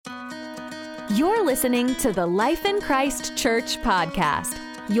You're listening to the Life in Christ Church podcast,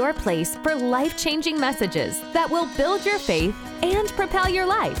 your place for life-changing messages that will build your faith and propel your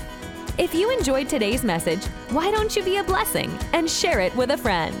life. If you enjoyed today's message, why don't you be a blessing and share it with a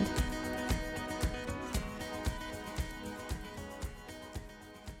friend?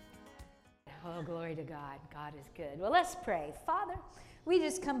 Oh, glory to God. God is good. Well, let's pray. Father, we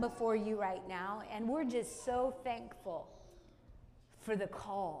just come before you right now, and we're just so thankful for the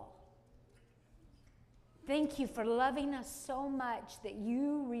call. Thank you for loving us so much that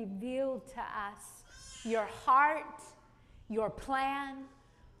you revealed to us your heart, your plan,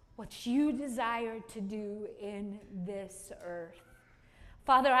 what you desire to do in this earth.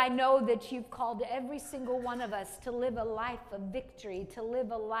 Father, I know that you've called every single one of us to live a life of victory, to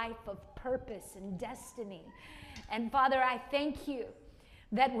live a life of purpose and destiny. And Father, I thank you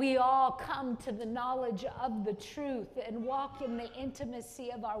that we all come to the knowledge of the truth and walk in the intimacy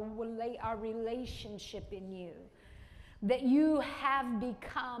of our relationship in you, that you have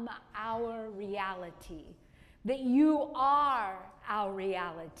become our reality, that you are our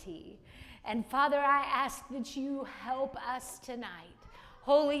reality. And Father, I ask that you help us tonight.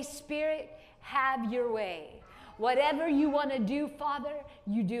 Holy Spirit, have your way. Whatever you want to do, Father,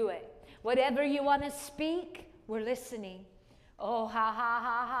 you do it. Whatever you want to speak, we're listening. Oh, ha, ha,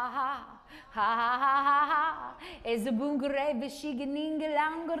 ha, ha, ha. Ha, ha, ha, ha, ha. Ezebungre vishiganinga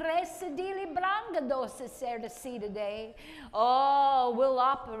langre sedili branga dosa ser to see today. Oh, we'll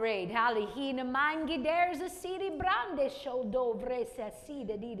operate. Halihina mangi there's a city brande show dovre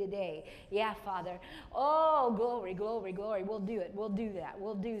sasida di today. Yeah, Father. Oh, glory, glory, glory. We'll do it. We'll do that.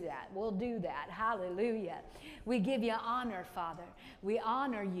 We'll do that. We'll do that. Hallelujah. We give you honor, Father. We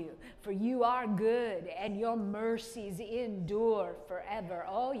honor you, for you are good and your mercies endure forever.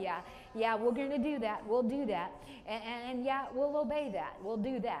 Oh, yeah. Yeah, we're going to do that. We'll do that. And yeah, we'll obey that. We'll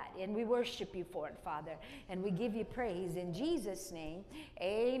do that. And we worship you for it, Father. And we give you praise in Jesus' name.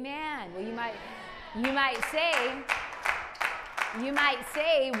 Amen. Well, you might say,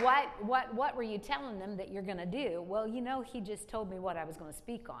 what were you telling them that you're going to do? Well, you know, he just told me what I was going to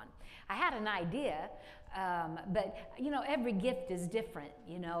speak on. I had an idea, but, you know, every gift is different.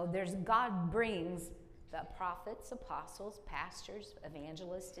 You know, God brings the prophets, apostles, pastors,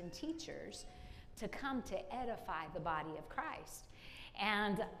 evangelists, and teachers to come to edify the body of Christ.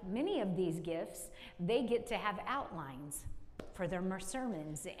 And many of these gifts, they get to have outlines for their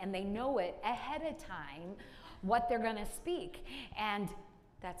sermons, and they know it ahead of time what they're going to speak. And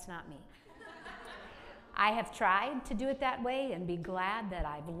that's not me. I have tried to do it that way and be glad that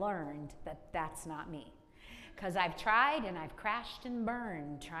I've learned that that's not me. Because I've tried and I've crashed and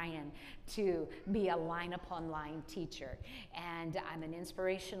burned trying to be a line upon line teacher. And I'm an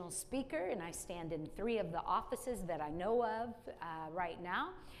inspirational speaker, and I stand in 3 of the offices that I know of right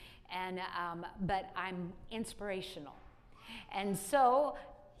now. And but I'm inspirational. And so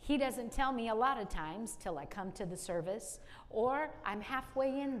he doesn't tell me a lot of times till I come to the service, or I'm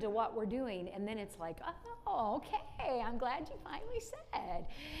halfway into what we're doing, and then it's like, oh, okay, I'm glad you finally said,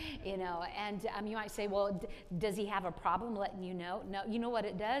 you know. And you might say, well, does he have a problem letting you know? No, you know what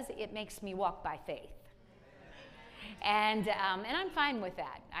it does? It makes me walk by faith. And I'm fine with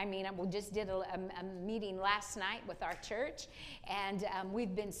that. I mean, we just did a meeting last night with our church, and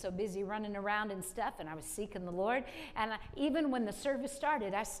we've been so busy running around and stuff, and I was seeking the Lord. And even when the service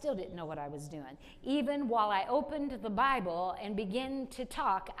started, I still didn't know what I was doing. Even while I opened the Bible and began to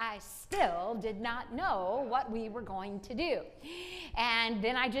talk, I still did not know what we were going to do. And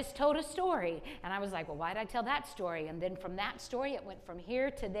then I just told a story, and I was like, well, why did I tell that story? And then from that story, it went from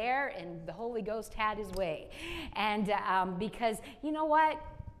here to there, and the Holy Ghost had his way. And because, you know what?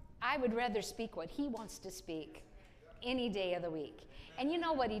 I would rather speak what he wants to speak any day of the week. And you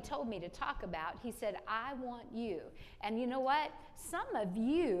know what he told me to talk about? He said, I want you. And you know what? Some of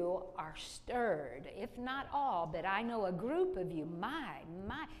you are stirred, if not all, but I know a group of you,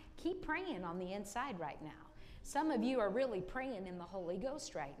 keep praying on the inside right now. Some of you are really praying in the Holy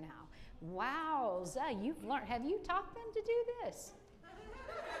Ghost right now. Wowza, you've learned. Have you taught them to do this?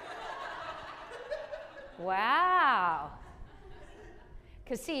 Wow.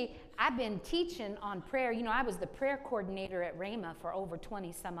 Because see, I've been teaching on prayer. You know, I was the prayer coordinator at Rhema for over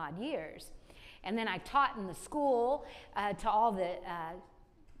 20 some odd years. And then I taught in the school to all the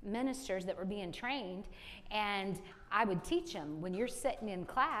ministers that were being trained. And I would teach them, when you're sitting in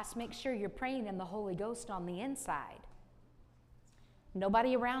class, make sure you're praying in the Holy Ghost on the inside.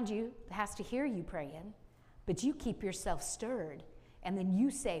 Nobody around you has to hear you praying, but you keep yourself stirred. And then you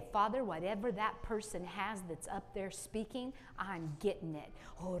say, Father, whatever that person has that's up there speaking, I'm getting it.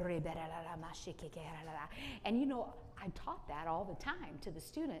 And you know, I taught that all the time to the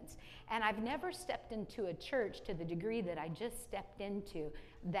students. And I've never stepped into a church to the degree that I just stepped into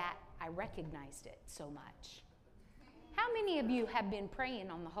that I recognized it so much. How many of you have been praying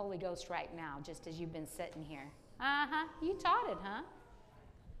on the Holy Ghost right now, just as you've been sitting here? Uh-huh. You taught it, huh?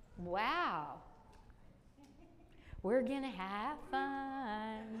 Wow. We're going to have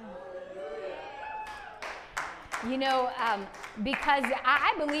fun. You know, because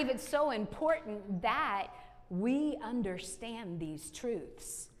I believe it's so important that we understand these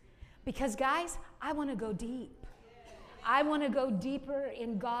truths. Because, guys, I want to go deep. I want to go deeper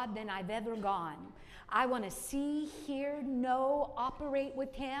in God than I've ever gone. I want to see, hear, know, operate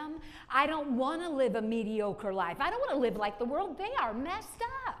with Him. I don't want to live a mediocre life. I don't want to live like the world. They are messed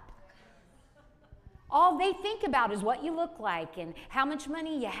up. All they think about is what you look like and how much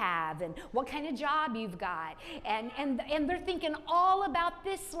money you have and what kind of job you've got. And they're thinking all about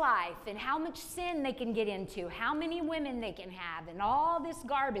this life and how much sin they can get into, how many women they can have, and all this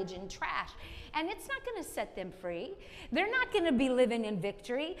garbage and trash. And it's not going to set them free. They're not going to be living in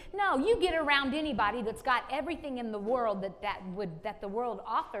victory. No, you get around anybody that's got everything in the world that the world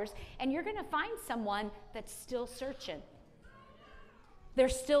offers, and you're going to find someone that's still searching. They're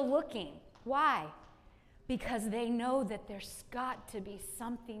still looking. Why? Because they know that there's got to be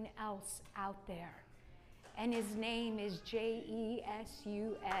something else out there. And His name is Jesus.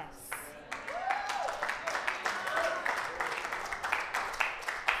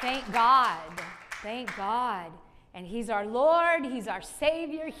 Thank God. Thank God. And He's our Lord. He's our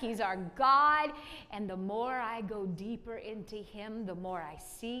Savior. He's our God. And the more I go deeper into Him, the more I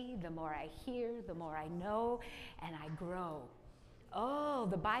see, the more I hear, the more I know, and I grow. Oh,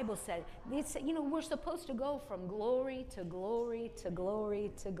 the Bible said, you know, we're supposed to go from glory to glory to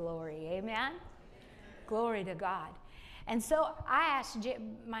glory to glory. Amen? Glory to God. And so I asked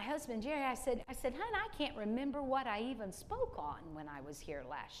my husband, Jerry, I said, hon, I can't remember what I even spoke on when I was here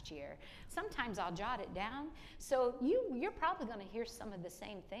last year. Sometimes I'll jot it down. So you're probably going to hear some of the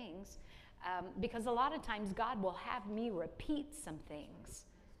same things because a lot of times God will have me repeat some things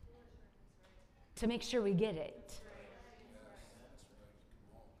to make sure we get it.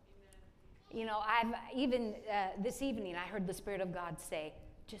 You know, I've even this evening I heard the Spirit of God say,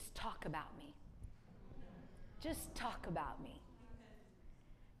 just talk about me. Just talk about me.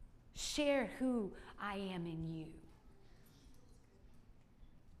 Share who I am in you.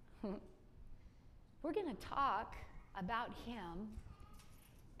 We're going to talk about Him.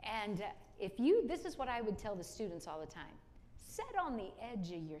 And this is what I would tell the students all the time. Sit on the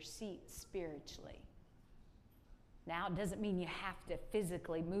edge of your seat spiritually. Now, it doesn't mean you have to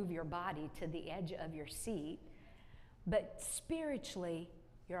physically move your body to the edge of your seat, but spiritually,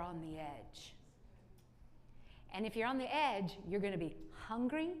 you're on the edge. And if you're on the edge, you're going to be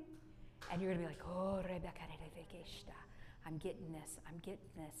hungry, and you're going to be like, oh, I'm getting this, I'm getting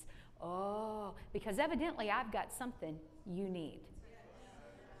this. Oh, because evidently I've got something you need.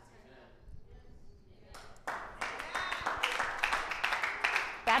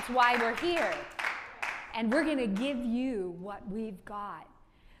 That's why we're here. And we're going to give you what we've got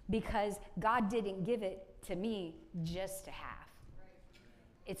because God didn't give it to me just to have.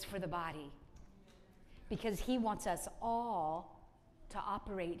 It's for the body. Because He wants us all to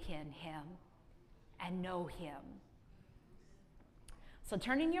operate in Him and know Him. So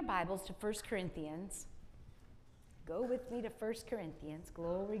turn in your Bibles to 1 Corinthians. Go with me to 1 Corinthians.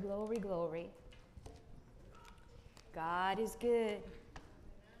 Glory, glory, glory. God is good.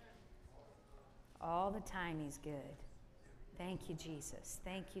 All the time He's good. Thank you, Jesus.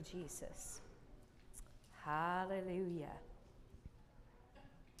 Thank you, Jesus. Hallelujah.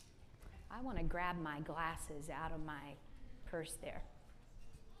 I want to grab my glasses out of my purse there.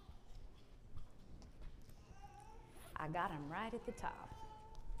 I got them right at the top.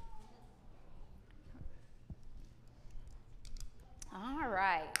 All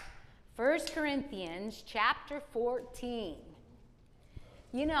right. 1 Corinthians chapter 14.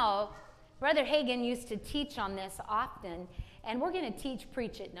 You know, Brother Hagin used to teach on this often, and we're going to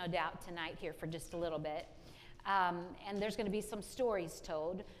preach it, no doubt, tonight here for just a little bit. And there's going to be some stories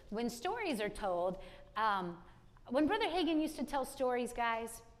told. When stories are told, when Brother Hagin used to tell stories,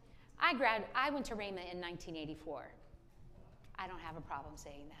 guys, I went to Rhema in 1984. I don't have a problem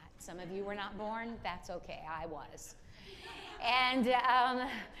saying that. Some of you were not born. That's okay. I was. And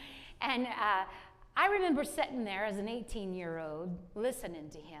I remember sitting there as an 18-year-old listening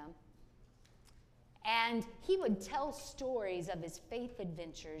to him. And he would tell stories of his faith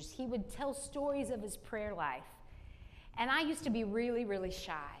adventures. He would tell stories of his prayer life. And I used to be really, really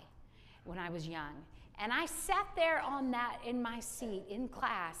shy when I was young. And I sat there on that in my seat in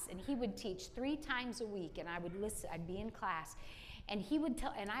class, and he would teach 3 times a week, and I would listen. I'd be in class, and he would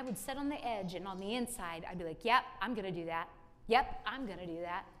tell, and I would sit on the edge, and on the inside, I'd be like, yep, I'm going to do that. Yep, I'm going to do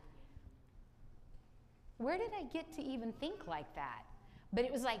that. Where did I get to even think like that? But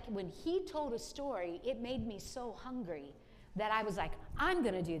it was like when he told a story, it made me so hungry that I was like, I'm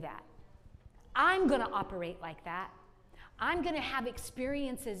going to do that. I'm going to operate like that. I'm going to have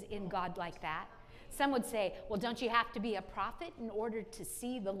experiences in God like that. Some would say, well, don't you have to be a prophet in order to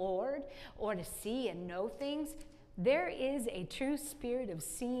see the Lord or to see and know things? There is a true spirit of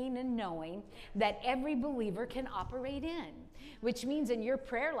seeing and knowing that every believer can operate in, which means in your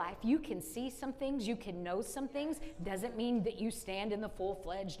prayer life, you can see some things, you can know some things. Doesn't mean that you stand in the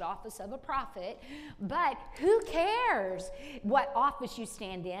full-fledged office of a prophet, but who cares what office you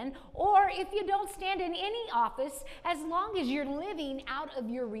stand in, or if you don't stand in any office, as long as you're living out of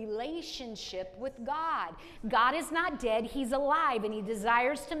your relationship with God. God is not dead, he's alive, and he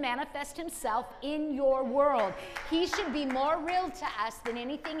desires to manifest himself in your world. He should be more real to us than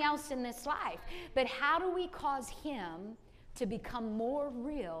anything else in this life. But how do we cause him to become more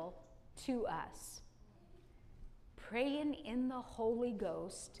real to us? Praying in the Holy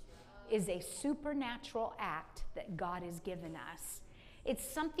Ghost is a supernatural act that God has given us. It's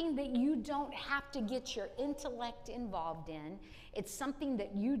something that you don't have to get your intellect involved in. It's something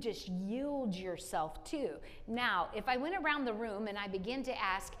that you just yield yourself to. Now, if I went around the room and I begin to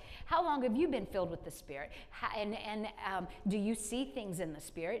ask, how long have you been filled with the Spirit? And do you see things in the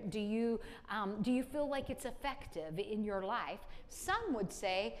Spirit? Do you feel like it's effective in your life? Some would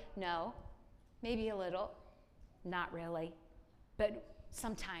say, no, maybe a little, not really. But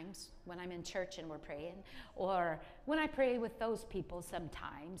sometimes when I'm in church and we're praying, or when I pray with those people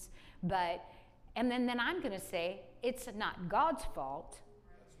sometimes, and then I'm going to say, it's not God's fault,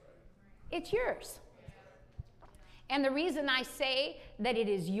 it's yours. And the reason I say that it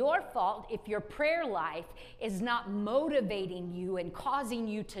is your fault if your prayer life is not motivating you and causing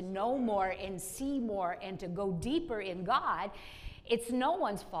you to know more and see more and to go deeper in God, it's no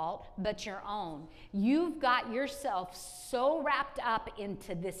one's fault but your own. You've got yourself so wrapped up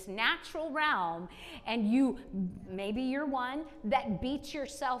into this natural realm, and maybe you're one that beats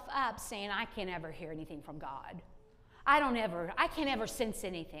yourself up saying, I can't ever hear anything from God. I can't ever sense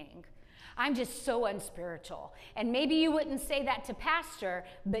anything. I'm just so unspiritual. And maybe you wouldn't say that to pastor,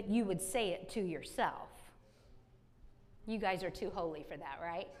 but you would say it to yourself. You guys are too holy for that,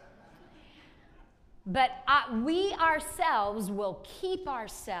 right? But we ourselves will keep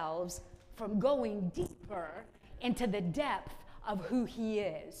ourselves from going deeper into the depth of who he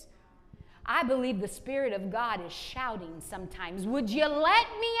is. I believe the Spirit of God is shouting sometimes, would you let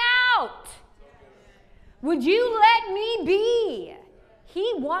me out? Would you let me be?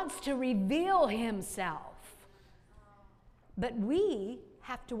 He wants to reveal himself. But we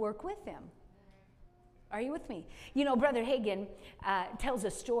have to work with him. Are you with me? You know, Brother Hagin tells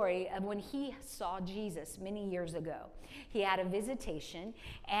a story of when he saw Jesus many years ago. He had a visitation,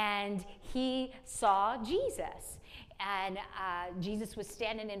 and he saw Jesus. And Jesus was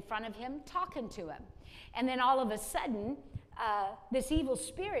standing in front of him, talking to him. And then all of a sudden, this evil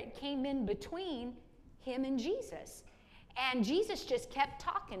spirit came in between him and Jesus. And Jesus just kept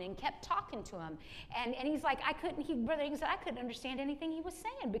talking and kept talking to him. And he's like, Brother Hagin said, I couldn't understand anything he was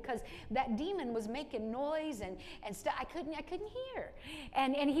saying because that demon was making noise and stuff. I couldn't hear.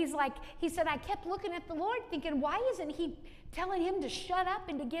 And he said, I kept looking at the Lord thinking, why isn't he telling him to shut up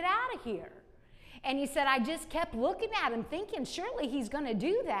and to get out of here? And he said, I just kept looking at him thinking, surely he's going to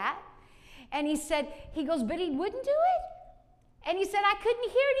do that. And he goes, but he wouldn't do it? And he said, I couldn't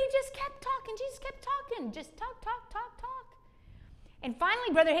hear it. He just kept talking. Jesus kept talking. Just talk. And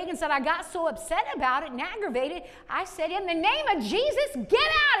finally, Brother Hagin said, I got so upset about it and aggravated, I said, in the name of Jesus, get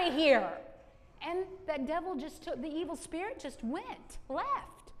out of here. And that devil just took, the evil spirit just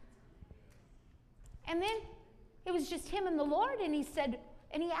left. And then it was just him and the Lord, and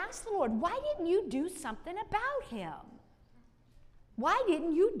he asked the Lord, why didn't you do something about him? Why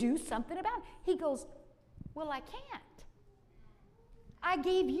didn't you do something about him? He goes, well, I can't. I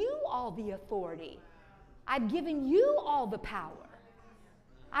gave you all the authority. I've given you all the power.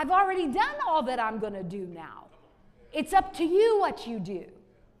 I've already done all that I'm going to do now. It's up to you what you do.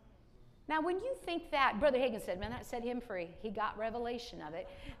 Now, when you think that, Brother Hagin said, man, that set him free. He got revelation of it.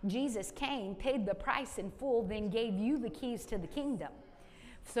 Jesus came, paid the price in full, then gave you the keys to the kingdom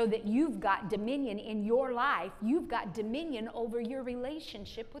so that you've got dominion in your life. You've got dominion over your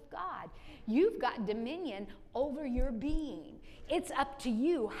relationship with God. You've got dominion over your being. It's up to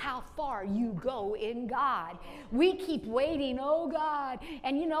you how far you go in God. We keep waiting, oh God.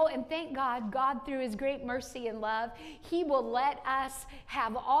 And and thank God, God through his great mercy and love, he will let us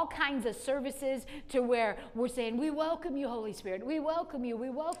have all kinds of services to where we're saying, we welcome you, Holy Spirit. We welcome you, we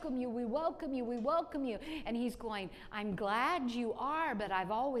welcome you, we welcome you, we welcome you. And he's going, I'm glad you are, but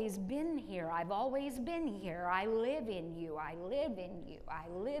I've always been here. I've always been here. I live in you. I live in you. I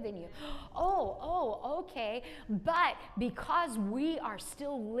live in you. Oh, okay. But because we are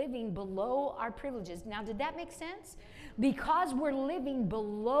still living below our privileges. Now, did that make sense? Because we're living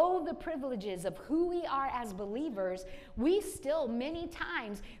below the privileges of who we are as believers, we still many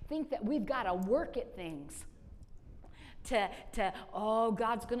times think that we've got to work at things. Oh,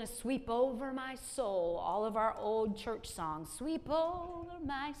 God's going to sweep over my soul. All of our old church songs. Sweep over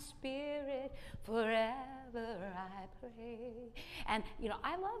my spirit, forever I pray. And,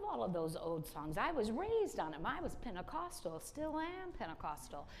 I love all of those old songs. I was raised on them. I was Pentecostal, still am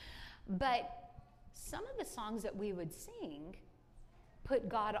Pentecostal. But some of the songs that we would sing put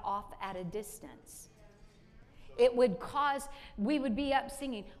God off at a distance. It would cause, we would be up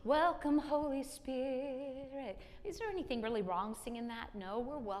singing, welcome Holy Spirit. Is there anything really wrong singing that? No,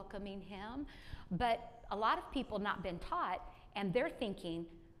 we're welcoming him. But a lot of people not been taught, and they're thinking,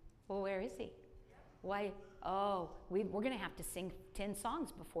 well, where is he? Why? Oh, we're going to have to sing 10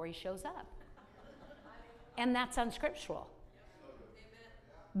 songs before he shows up. And that's unscriptural.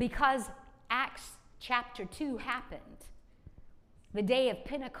 Because Acts chapter 2 happened. The day of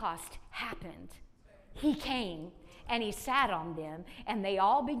Pentecost happened. He came and he sat on them, and they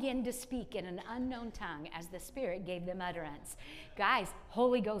all began to speak in an unknown tongue as the Spirit gave them utterance. Guys,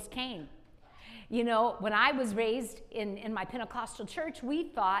 Holy Ghost came. When I was raised in my Pentecostal church, we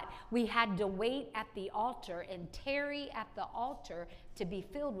thought we had to wait at the altar and tarry at the altar to be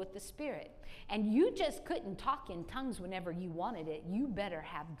filled with the Spirit. And you just couldn't talk in tongues whenever you wanted it. You better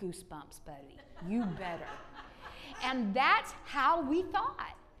have goosebumps, buddy. You better. And that's how we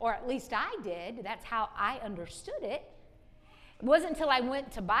thought. Or at least I did. That's how I understood it. It wasn't until I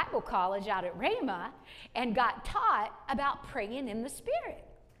went to Bible college out at Rhema and got taught about praying in the Spirit.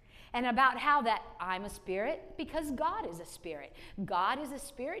 And about how that I'm a spirit because God is a spirit. God is a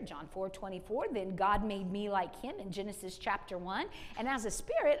spirit, John 4:24. Then God made me like him in Genesis chapter 1. And as a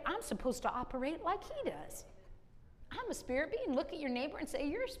spirit, I'm supposed to operate like he does. I'm a spirit being. Look at your neighbor and say,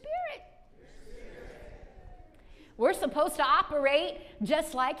 you're a spirit. We're supposed to operate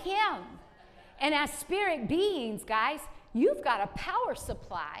just like him. And as spirit beings, guys, you've got a power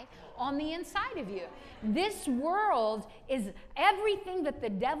supply on the inside of you. This world is everything that the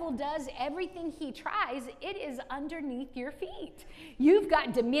devil does, everything he tries, it is underneath your feet. You've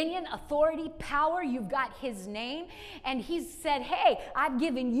got dominion, authority, power. You've got his name. And he's said, hey, I've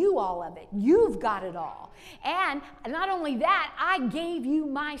given you all of it. You've got it all. And not only that, I gave you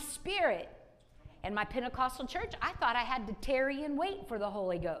my Spirit. In my Pentecostal church, I thought I had to tarry and wait for the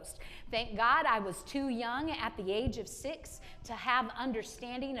Holy Ghost. Thank God I was too young at the age of 6 to have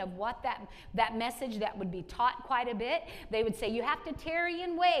understanding of what that message that would be taught quite a bit. They would say, you have to tarry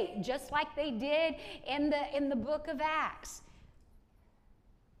and wait, just like they did in the book of Acts.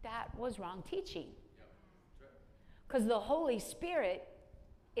 That was wrong teaching. Because the Holy Spirit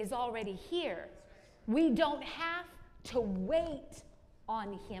is already here. We don't have to wait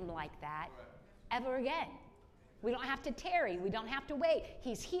on him like that ever again. We don't have to tarry. We don't have to wait.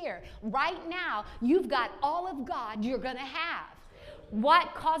 He's here. Right now, you've got all of God you're going to have.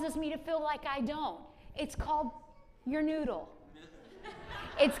 What causes me to feel like I don't? It's called your noodle.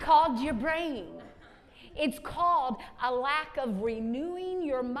 It's called your brain. It's called a lack of renewing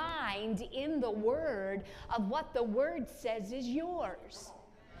your mind in the Word of what the Word says is yours.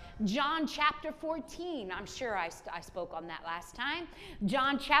 John chapter 14, I'm sure I spoke on that last time.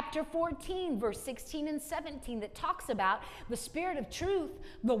 John chapter 14, verse 16 and 17, that talks about the Spirit of truth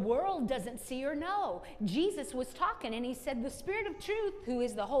the world doesn't see or know. Jesus was talking and he said, the Spirit of truth, who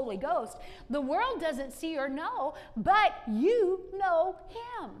is the Holy Ghost, the world doesn't see or know, but you know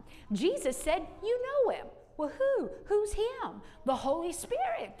him. Jesus said, you know him. Well, who? Who's him? The Holy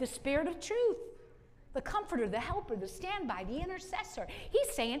Spirit, the Spirit of truth. The comforter, the helper, the standby, the intercessor.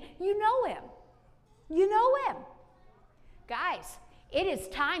 He's saying, you know him. You know him. Guys, it is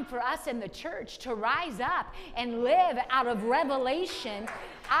time for us in the church to rise up and live out of revelation.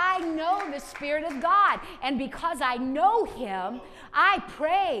 I know the Spirit of God, and because I know him, I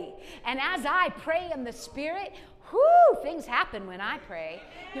pray. And as I pray in the Spirit, things happen when I pray.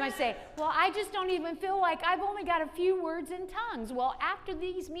 You might say, well, I just don't even feel like I've only got a few words in tongues. Well, after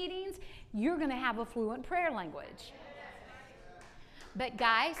these meetings, you're going to have a fluent prayer language. But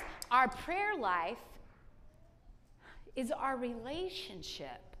guys, our prayer life is our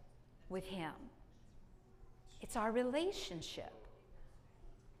relationship with him. It's our relationship.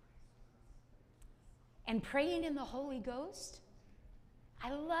 And praying in the Holy Ghost,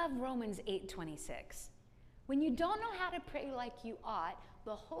 I love Romans 8:26. When you don't know how to pray like you ought,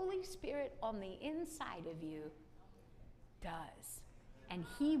 the Holy Spirit on the inside of you does. And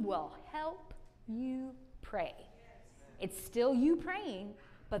he will help you pray. It's still you praying,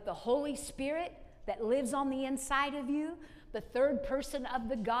 but the Holy Spirit that lives on the inside of you, the third person of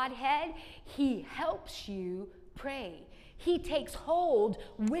the Godhead, he helps you pray. He takes hold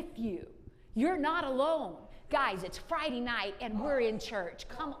with you. You're not alone. Guys, it's Friday night and we're in church.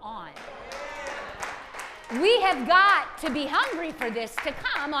 Come on. We have got to be hungry for this to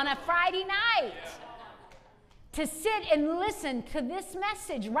come on a Friday night. To sit and listen to this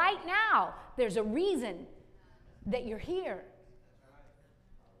message right now. There's a reason that you're here.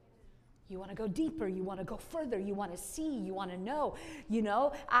 You want to go deeper. You want to go further. You want to see. You want to know. You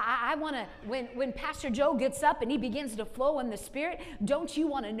know, I want to, when Pastor Joe gets up and he begins to flow in the Spirit, don't you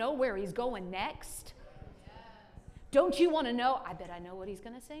want to know where he's going next? Don't you want to know? I bet I know what he's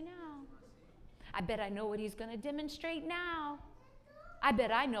going to say now. I bet I know what he's going to demonstrate now. I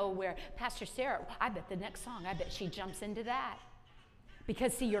bet I know where Pastor Sarah, I bet the next song, I bet she jumps into that.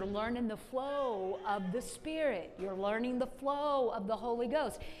 Because, see, you're learning the flow of the Spirit. You're learning the flow of the Holy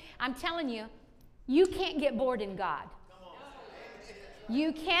Ghost. I'm telling you, you can't get bored in God.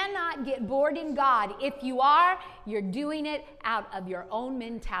 You cannot get bored in God. If you are, you're doing it out of your own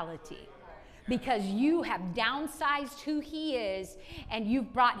mentality. Because you have downsized who he is, and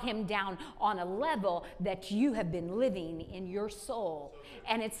you've brought him down on a level that you have been living in your soul.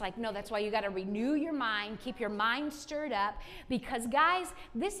 And it's like, no, that's why you got to renew your mind, keep your mind stirred up. Because, guys,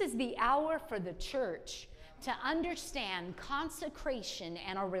 this is the hour for the church to understand consecration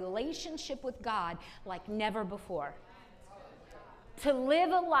and a relationship with God like never before. To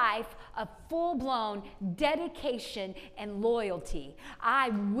live a life of full-blown dedication and loyalty. I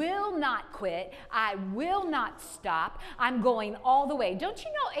will not quit. I will not stop. I'm going all the way. Don't you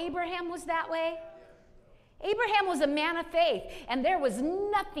know Abraham was that way? Abraham was a man of faith, and there was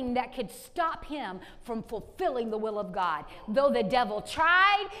nothing that could stop him from fulfilling the will of God. Though the devil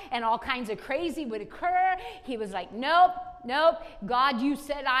tried and all kinds of crazy would occur, he was like, nope, nope. God, you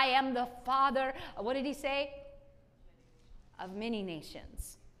said I am the father. What did he say? Of many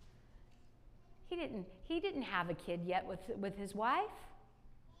nations. He didn't have a kid yet with his wife.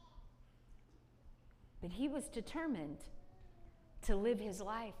 But he was determined to live his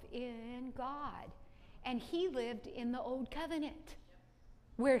life in God. And he lived in the old covenant.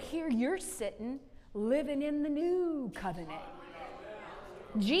 Where here you're sitting, living in the new covenant.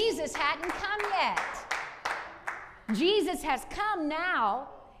 Jesus hadn't come yet. Jesus has come now.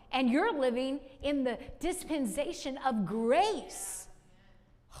 And you're living in the dispensation of grace.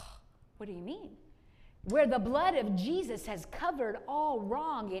 What do you mean? Where the blood of Jesus has covered all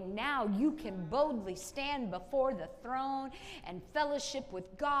wrong, and now you can boldly stand before the throne and fellowship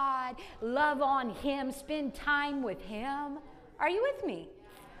with God, love on him, spend time with him. Are you with me?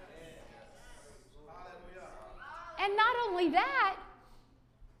 And not only that,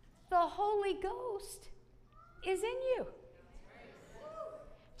 the Holy Ghost is in you.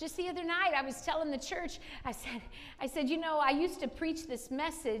 Just the other night, I was telling the church, I said, you know, I used to preach this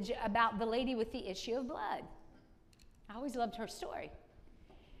message about the lady with the issue of blood. I always loved her story.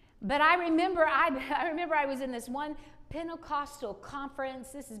 But I remember I was in this one Pentecostal conference.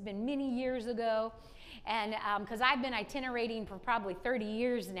 This has been many years ago. And because I've been itinerating for probably 30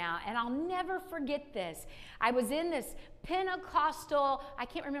 years now, and I'll never forget this. I was in this Pentecostal, I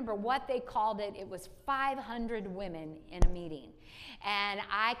can't remember what they called it. It was 500 women in a meeting. And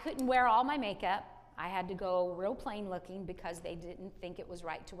I couldn't wear all my makeup. I had to go real plain looking because they didn't think it was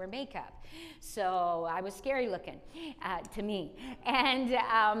right to wear makeup. So I was scary looking to me. And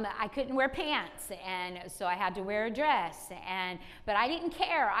I couldn't wear pants, and so I had to wear a dress. But I didn't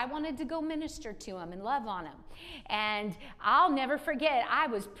care. I wanted to go minister to them and love on them. And I'll never forget, I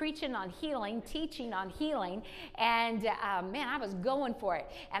was preaching on healing, teaching on healing, and man, I was going for it.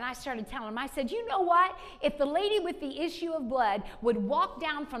 And I started telling them, I said, you know what? If the lady with the issue of blood would walk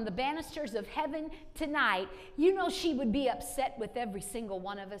down from the banisters of heaven tonight, you know she would be upset with every single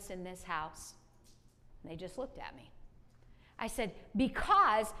one of us in this house. And they just looked at me. I said,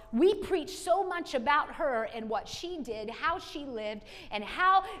 because we preach so much about her and what she did, how she lived, and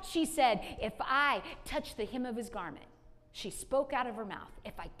how she said, if I touch the hem of his garment, she spoke out of her mouth,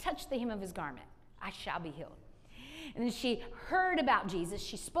 if I touch the hem of his garment, I shall be healed. And then she heard about Jesus,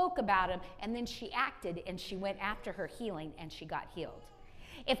 she spoke about him, and then she acted, and she went after her healing, and she got healed.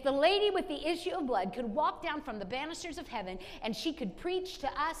 If the lady with the issue of blood could walk down from the banisters of heaven and she could preach to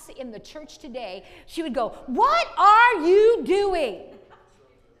us in the church today, she would go, "What are you doing?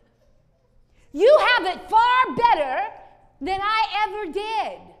 You have it far better than I ever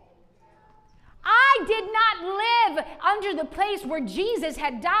did. I did not live under the place where Jesus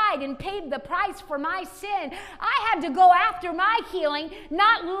had died and paid the price for my sin. I had to go after my healing,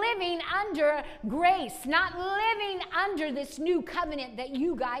 not living under grace, not living under this new covenant that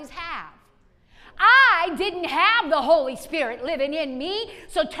you guys have. I didn't have the Holy Spirit living in me,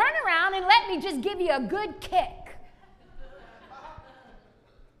 so turn around and let me just give you a good kick."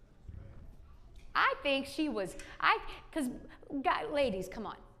 I think she was, because ladies, come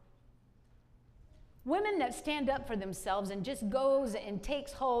on. Women that stand up for themselves and just goes and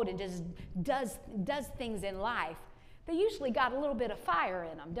takes hold and just does things in life, they usually got a little bit of fire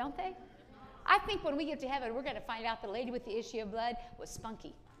in them, don't they? I think when we get to heaven, we're going to find out the lady with the issue of blood was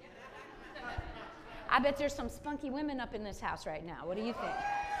spunky. I bet there's some spunky women up in this house right now. What do you think?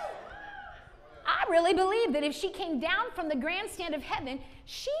 I really believe that if she came down from the grandstand of heaven,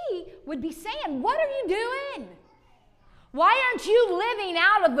 she would be saying, "What are you doing? Why aren't you living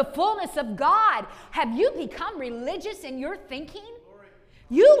out of the fullness of God? Have you become religious in your thinking?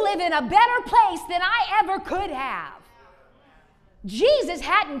 You live in a better place than I ever could have. Jesus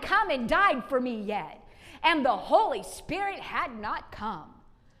hadn't come and died for me yet, and the Holy Spirit had not come,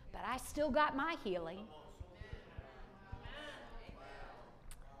 but I still got my healing."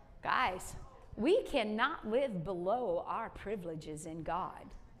 Guys, we cannot live below our privileges in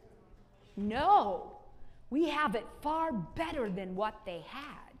God. No. We have it far better than what they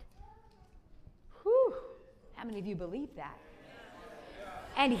had. Whew. How many of you believe that?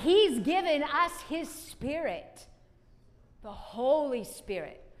 And He's given us His Spirit, the Holy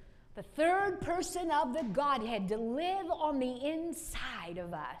Spirit, the third person of the Godhead, to live on the inside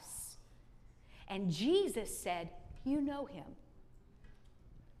of us. And Jesus said, "You know Him."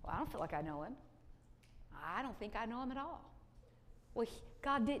 Well, I don't feel like I know Him. I don't think I know Him at all. Well,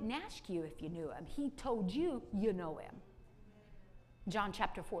 God didn't ask you if you knew Him. He told you you know Him. John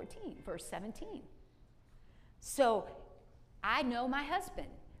chapter 14, verse 17. So I know my husband.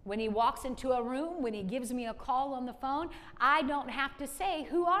 When he walks into a room, when he gives me a call on the phone, I don't have to say,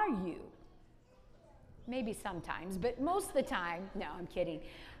 "Who are you?" Maybe sometimes, but most of the time, no, I'm kidding.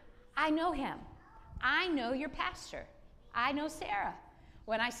 I know him. I know your pastor. I know Sarah.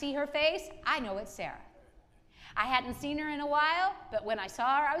 When I see her face, I know it's Sarah. I hadn't seen her in a while, but when I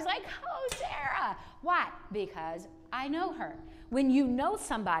saw her, I was like, "Oh, Sarah." Why? Because I know her. When you know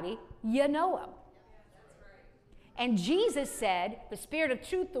somebody, you know them. And Jesus said, "The Spirit of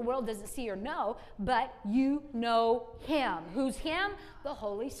truth the world doesn't see or know, but you know Him." Who's Him? The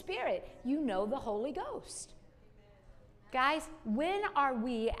Holy Spirit. You know the Holy Ghost. Guys, when are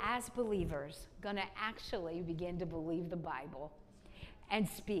we as believers going to actually begin to believe the Bible and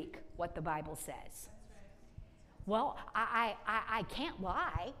speak what the Bible says? Well, I can't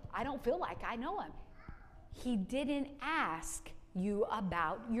lie. I don't feel like I know Him. He didn't ask you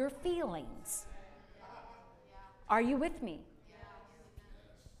about your feelings. Are you with me?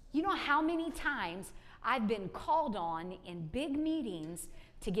 You know how many times I've been called on in big meetings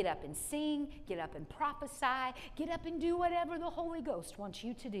to get up and sing, get up and prophesy, get up and do whatever the Holy Ghost wants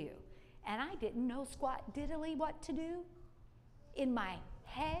you to do. And I didn't know squat diddly what to do in my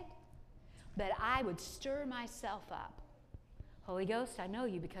head. But I would stir myself up. "Holy Ghost, I know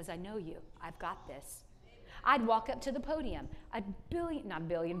you because I know you. I've got this." I'd walk up to the podium not a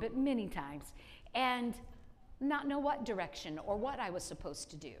billion, but many times, and not know what direction or what I was supposed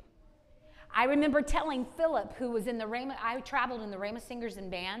to do. I remember telling Philip, who was in the Rhema, I traveled in the Rhema Singers and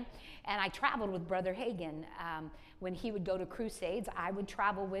Band, and I traveled with Brother Hagin. When he would go to crusades, I would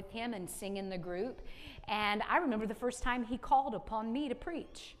travel with him and sing in the group. And I remember the first time he called upon me to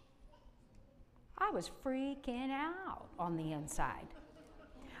preach. I was freaking out on the inside.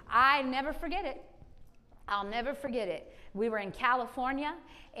 I never forget it. I'll never forget it. We were in California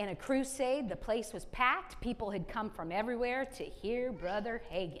in a crusade. The place was packed. People had come from everywhere to hear Brother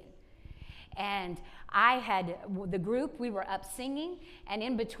Hagin. And I had the group, we were up singing, and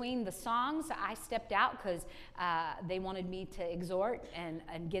in between the songs, I stepped out because they wanted me to exhort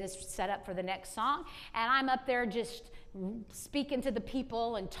and get us set up for the next song. And I'm up there just speaking to the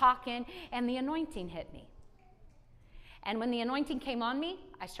people and talking, and the anointing hit me. And when the anointing came on me,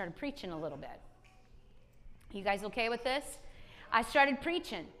 I started preaching a little bit. You guys okay with this? I started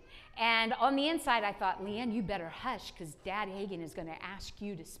preaching. And on the inside, I thought, Leanne, you better hush because Dad Hagin is going to ask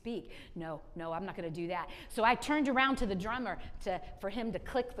you to speak. No, I'm not going to do that. So I turned around to the drummer for him to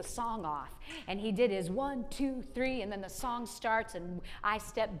click the song off. And he did his 1, 2, 3, and then the song starts, and I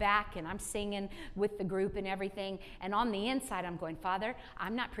step back, and I'm singing with the group and everything. And on the inside, I'm going, Father,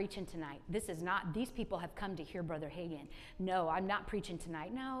 I'm not preaching tonight. These people have come to hear Brother Hagin. No, I'm not preaching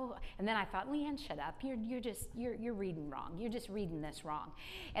tonight. No. And then I thought, Leanne, shut up. You're reading wrong. You're just reading this wrong.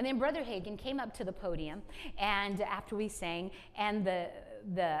 And then Brother Hagin came up to the podium, and after we sang, and the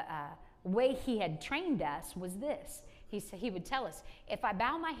way he had trained us was this. He would tell us, if I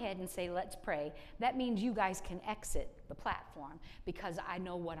bow my head and say, let's pray, that means you guys can exit the platform because I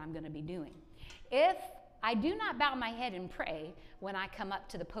know what I'm going to be doing. If I do not bow my head and pray when I come up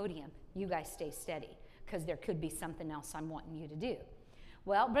to the podium, you guys stay steady because there could be something else I'm wanting you to do.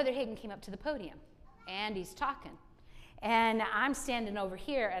 Well, Brother Hagin came up to the podium, and he's talking. And I'm standing over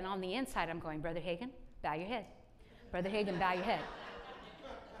here, and on the inside, I'm going, Brother Hagin, bow your head. Brother Hagin, bow your head.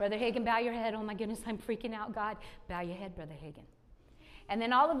 Brother Hagin, bow your head. Oh, my goodness, I'm freaking out, God. Bow your head, Brother Hagin. And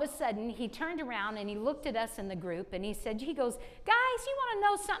then all of a sudden, he turned around, and he looked at us in the group, and he goes, guys, you want to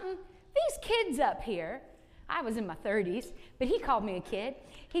know something? These kids up here, I was in my 30s, but he called me a kid.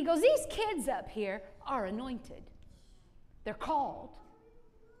 He goes, these kids up here are anointed. They're called.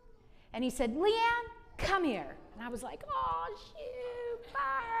 And he said, Leanne, come here. And I was like, oh, shoot,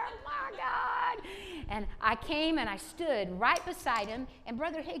 fire, my God. And I came and I stood right beside him, and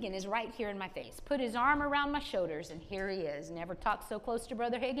Brother Hagin is right here in my face. Put his arm around my shoulders, and here he is. Never talked so close to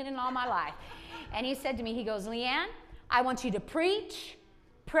Brother Hagin in all my life. And he said to me, he goes, Leanne, I want you to preach,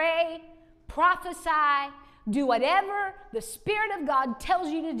 pray, prophesy, do whatever the Spirit of God tells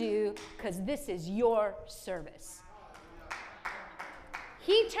you to do, because this is your service.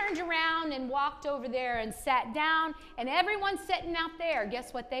 He turned around and walked over there and sat down, and everyone sitting out there,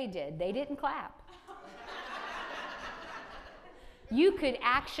 guess what they did? They didn't clap. You could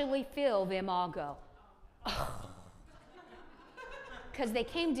actually feel them all go, oh, because they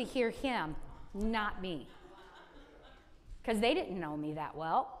came to hear him, not me. Because they didn't know me that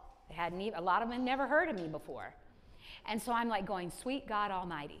well. A lot of them had never heard of me before. And so I'm like going, sweet God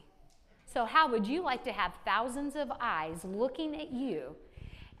Almighty. So how would you like to have thousands of eyes looking at you,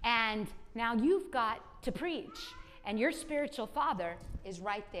 and now you've got to preach, and your spiritual father is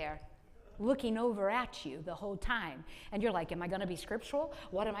right there looking over at you the whole time. And you're like, am I going to be scriptural?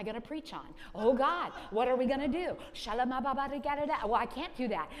 What am I going to preach on? Oh, God, what are we going to do? Well, I can't do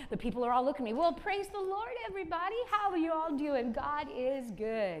that. The people are all looking at me. Well, praise the Lord, everybody. How are you all doing? God is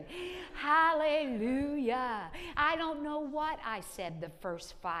good. Hallelujah. I don't know what I said the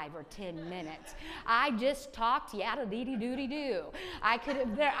first 5 or 10 minutes. I just talked yada-dee-dee-doo-dee-doo. I could have,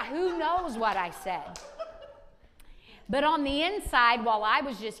 who knows what I said? But on the inside, while I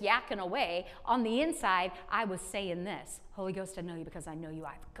was just yakking away, on the inside, I was saying this. Holy Ghost, I know you because I know you.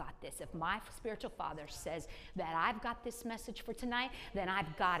 I've got this. If my spiritual father says that I've got this message for tonight, then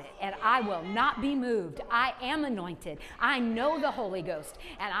I've got it. And I will not be moved. I am anointed. I know the Holy Ghost.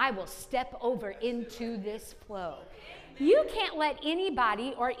 And I will step over into this flow. You can't let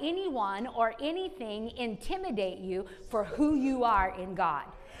anybody or anyone or anything intimidate you for who you are in God.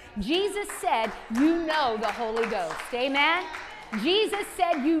 Jesus said, you know the Holy Ghost. Amen? Jesus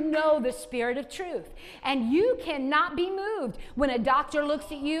said, you know the Spirit of truth. And you cannot be moved. When a doctor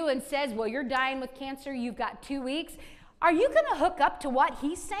looks at you and says, well, you're dying with cancer, you've got 2 weeks, are you going to hook up to what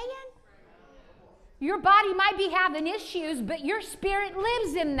he's saying? Your body might be having issues, but your spirit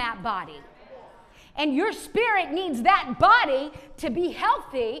lives in that body. And your spirit needs that body to be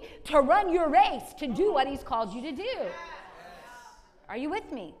healthy, to run your race, to do what he's called you to do. Are you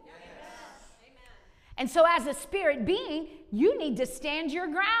with me? And so as a spirit being, you need to stand your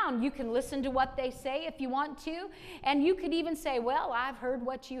ground. You can listen to what they say if you want to. And you could even say, well, I've heard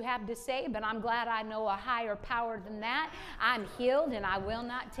what you have to say, but I'm glad I know a higher power than that. I'm healed, and I will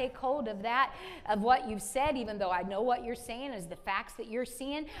not take hold of that, of what you've said, even though I know what you're saying is the facts that you're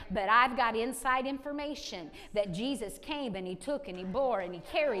seeing. But I've got inside information that Jesus came, and he took, and he bore, and he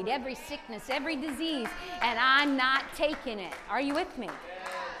carried every sickness, every disease, and I'm not taking it. Are you with me?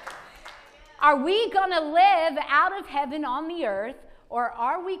 Are we going to live out of heaven on the earth, or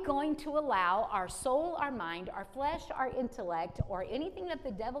are we going to allow our soul, our mind, our flesh, our intellect, or anything that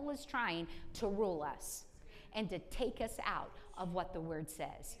the devil is trying to rule us and to take us out of what the word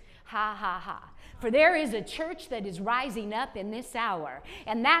says. Ha, ha, ha. For there is a church that is rising up in this hour.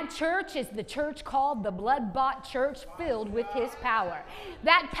 And that church is the church called the blood-bought church filled with his power.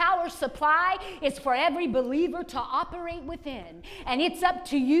 That power supply is for every believer to operate within. And it's up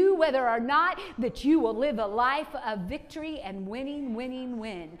to you whether or not that you will live a life of victory and winning, winning,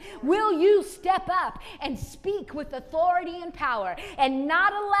 win. Will you step up and speak with authority and power and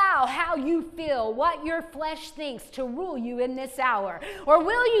not allow how you feel, what your flesh thinks to rule you in this hour? Or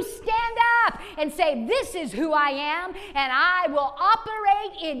will you stand up and say, this is who I am, and I will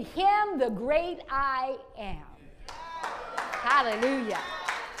operate in him, the great I am? Hallelujah.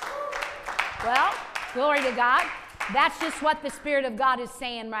 Well, glory to God. That's just what the Spirit of God is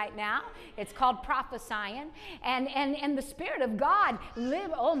saying right now. It's called prophesying. And the Spirit of God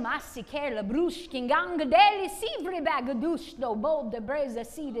live, oh, masikere la brushkingangadeli sivribagadusno bold de breza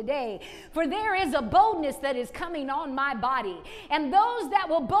see today. For there is a boldness that is coming on my body. And those that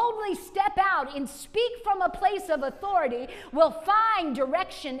will boldly step out and speak from a place of authority will find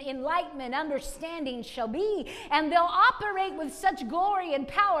direction, enlightenment, understanding shall be. And they'll operate with such glory and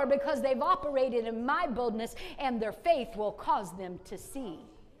power because they've operated in my boldness, and their faith will cause them to see.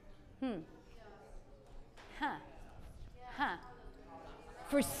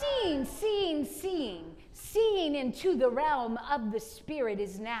 For seeing into the realm of the Spirit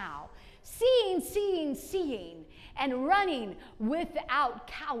is now. Seeing, and running without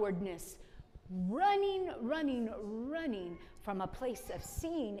cowardness. Running from a place of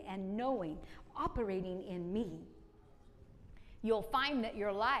seeing and knowing, operating in me. You'll find that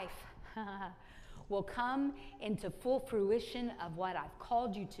your life will come into full fruition of what I've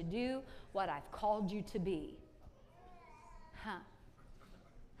called you to do, what I've called you to be.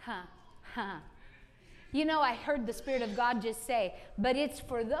 You know, I heard the Spirit of God just say, but it's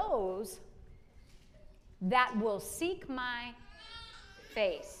for those that will seek my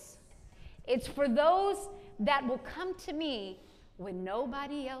face. It's for those that will come to me when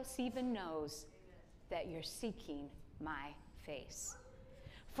nobody else even knows that you're seeking my face.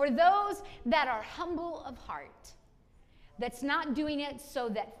 For those that are humble of heart, that's not doing it so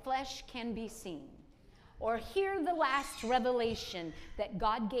that flesh can be seen, or hear the last revelation that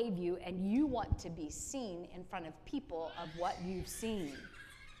God gave you and you want to be seen in front of people of what you've seen.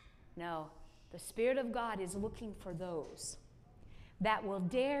 No, the Spirit of God is looking for those that will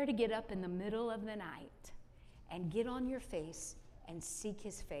dare to get up in the middle of the night and get on your face and seek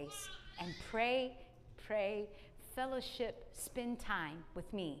his face and pray, fellowship, spend time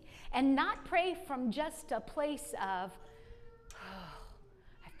with me. And not pray from just a place of,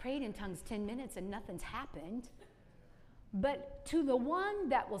 I've prayed in tongues 10 minutes and nothing's happened. But to the one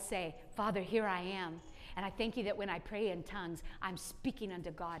that will say, Father, here I am. And I thank you that when I pray in tongues, I'm speaking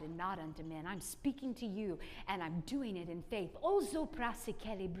unto God and not unto men. I'm speaking to you, and I'm doing it in faith. Ozo prase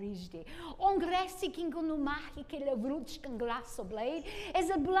kele brijde. Ongresi kingonumahi kele vruchkan glasso blade. Is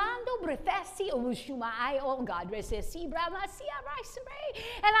a blando brefesi olushuma I, oh God, resesi bramasia raisere.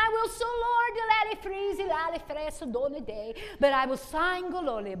 And I will so Lord lale frizi lale freso done day. But I will sign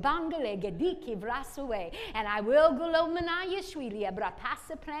golole bangale gediki vrasaway. And I will golo manaya shwilia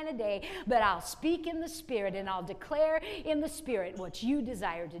brapasa plana day. But I'll speak in the Spirit, and I'll declare in the Spirit what you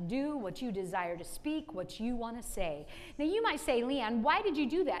desire to do, what you desire to speak, what you want to say. Now you might say, Leanne, why did you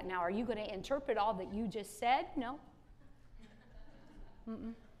do that now? Are you going to interpret all that you just said? No.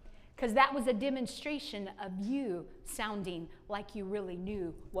 Because that was a demonstration of you sounding like you really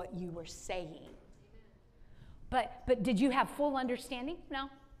knew what you were saying. But did you have full understanding? No.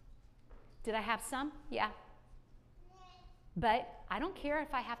 Did I have some? Yeah. But I don't care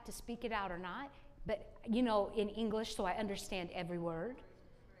if I have to speak it out or not. But, you know, in English, so I understand every word.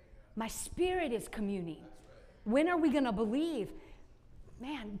 My spirit is communing. When are we going to believe?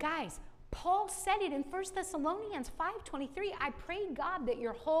 Man, guys, Paul said it in 1 Thessalonians 5:23. I pray, God, that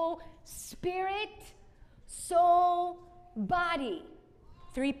your whole spirit, soul, body,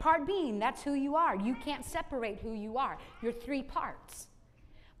 three-part being, that's who you are. You can't separate who you are. You're three parts.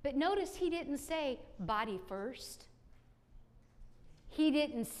 But notice he didn't say body first. He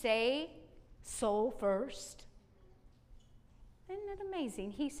didn't say soul first. Isn't it amazing?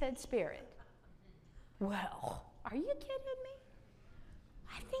 He said spirit. Well, are you kidding me?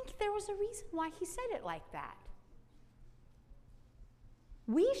 I think there was a reason why he said it like that.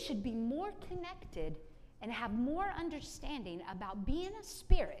 We should be more connected and have more understanding about being a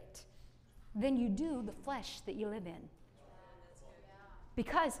spirit than you do the flesh that you live in.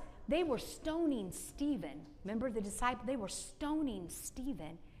 Because they were stoning Stephen. Remember the disciple? They were stoning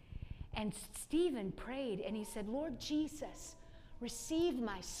Stephen. And Stephen prayed and he said, Lord Jesus, receive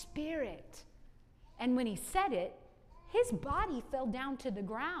my spirit. And when he said it, His body fell down to the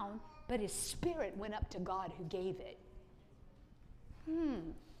ground, but his spirit went up to God who gave it.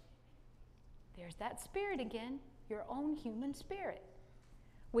 There's that spirit again, your own human spirit.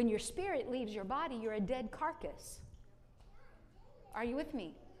 When your spirit leaves your body, you're a dead carcass. Are you with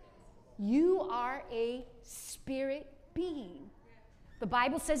me? You are a spirit being. The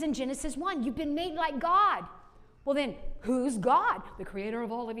Bible says in Genesis 1, you've been made like God. Well then, who's God? The creator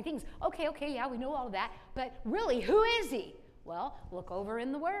of all living things. Okay, yeah, we know all of that. But really, who is he? Well, look over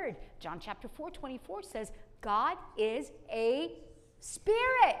in the Word. John chapter 4:24 says, God is a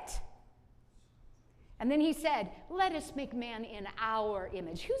spirit. And then he said, let us make man in our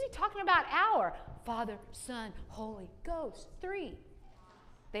image. Who's he talking about our? Father, Son, Holy Ghost. 3.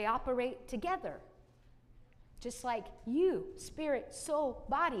 They operate together. Just like you, spirit, soul,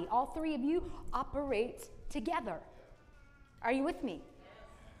 body, all 3 of you operate together. Are you with me?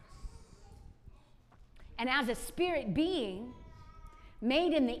 And as a spirit being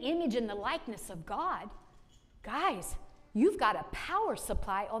made in the image and the likeness of God, guys, you've got a power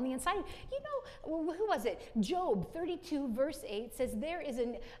supply on the inside. You know, who was it? Job 32 verse 8 says, there is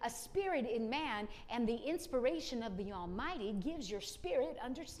a spirit in man, and the inspiration of the Almighty gives your spirit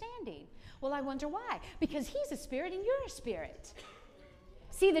understanding. Well, I wonder why. Because he's a spirit and you're a spirit.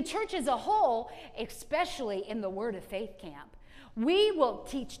 See, the church as a whole, especially in the Word of Faith camp, we will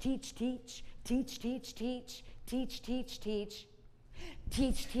teach, teach, teach, teach, teach, teach, teach, teach, teach,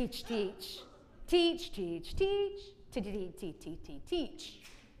 teach, teach, teach, teach, teach, teach, teach.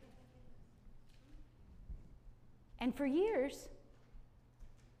 And for years,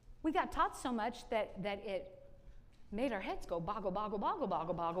 we got taught so much that it made our heads go boggle, boggle, boggle,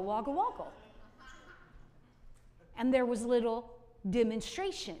 boggle, boggle, woggle, woggle. And there was little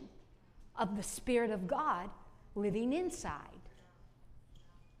demonstration of the Spirit of God living inside.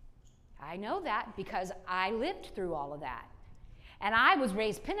 I know that because I lived through all of that. And I was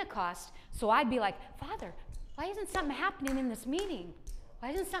raised Pentecost, so I'd be like, Father, why isn't something happening in this meeting?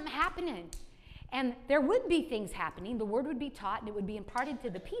 Why isn't something happening? And there would be things happening. The word would be taught and it would be imparted to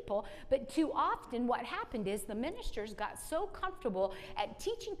the people. But too often what happened is the ministers got so comfortable at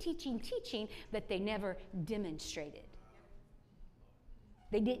teaching that they never demonstrated.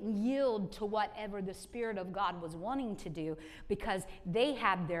 They didn't yield to whatever the Spirit of God was wanting to do because they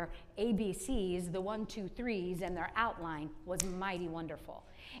had their ABCs, the 1, 2, 3s, and their outline was mighty wonderful.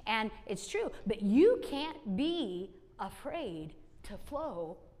 And it's true, but you can't be afraid to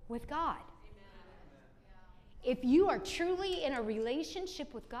flow with God. If you are truly in a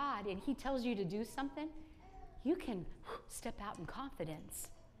relationship with God and He tells you to do something, you can step out in confidence.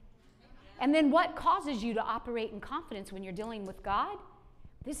 And then what causes you to operate in confidence when you're dealing with God?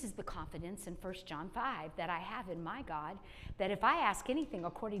 This is the confidence in 1 John 5 that I have in my God, that if I ask anything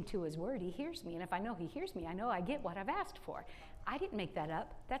according to His word, He hears me. And if I know He hears me, I know I get what I've asked for. I didn't make that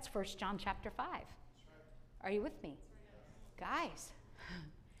up. That's 1 John chapter 5. Are you with me? Guys,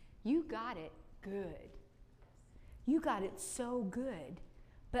 you got it good. You got it so good,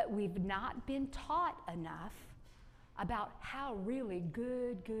 but we've not been taught enough about how really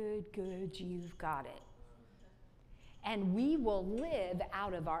good you've got it. And we will live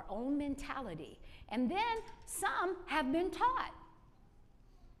out of our own mentality. And then some have been taught.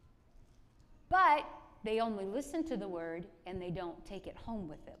 But they only listen to the word and they don't take it home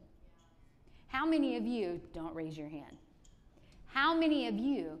with them. How many of you, don't raise your hand, how many of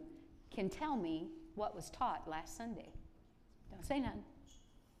you can tell me what was taught last Sunday? Don't say none.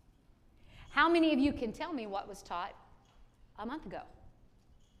 How many of you can tell me what was taught a month ago?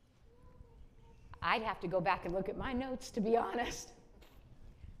 I'd have to go back and look at my notes, to be honest.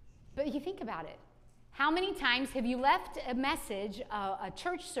 But you think about it. How many times have you left a message, a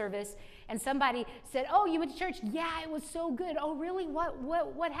church service, and somebody said, oh, you went to church? Yeah, it was so good. Oh, really?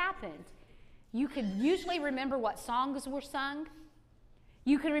 What happened? You could usually remember what songs were sung.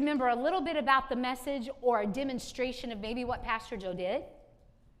 You could remember a little bit about the message or a demonstration of maybe what Pastor Joe did.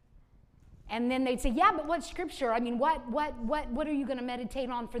 And then they'd say, yeah, but what scripture? I mean, what are you going to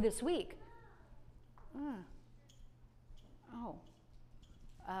meditate on for this week?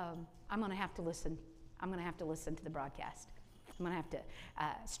 I'm going to have to listen. I'm going to have to listen to the broadcast. I'm going to have to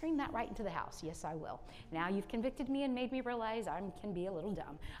stream that right into the house. Yes, I will. Now you've convicted me and made me realize I can be a little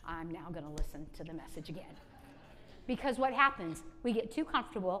dumb. I'm now going to listen to the message again. Because what happens? We get too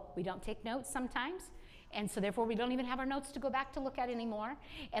comfortable. We don't take notes sometimes. And so therefore we don't even have our notes to go back to look at anymore.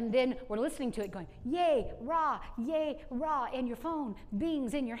 And then we're listening to it going, yay, rah, and your phone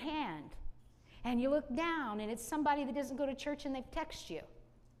bings in your hand. And you look down and it's somebody that doesn't go to church and they've texted you.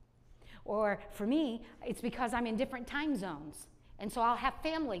 Or for me, it's because I'm in different time zones. And so I'll have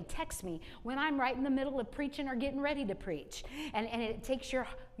family text me when I'm right in the middle of preaching or getting ready to preach. And it takes your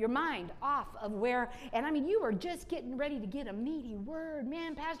mind off of where, and I mean, you are just getting ready to get a meaty word.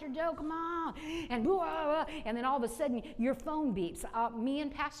 Man, Pastor Joe, come on. And blah, blah, blah. And then all of a sudden, your phone beeps. Me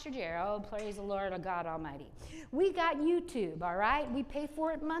and Pastor Jerry, oh, praise the Lord, oh God Almighty. We got YouTube, all right? We pay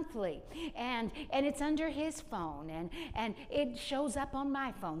for it monthly. And it's under his phone. And it shows up on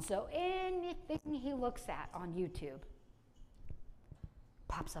my phone. So anything he looks at on YouTube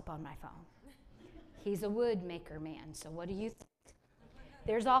pops up on my phone. He's a wood maker man, so what do you think?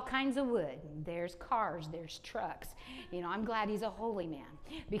 There's all kinds of wood. There's cars, there's trucks. You know, I'm glad he's a holy man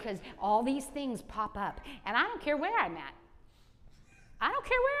because all these things pop up. And I don't care where I'm at. I don't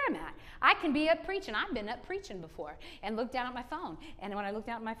care where I'm at. I can be up preaching. I've been up preaching before and looked down at my phone. And when I look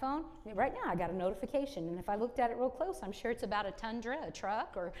down at my phone, right now I got a notification. And if I looked at it real close, I'm sure it's about a Tundra, a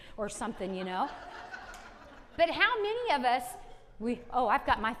truck, or something, you know. But how many of us, I've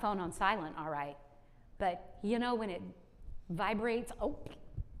got my phone on silent, all right. But you know when it vibrates,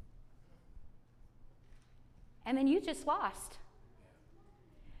 and then you just lost.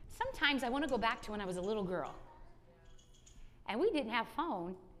 Sometimes I want to go back to when I was a little girl. And we didn't have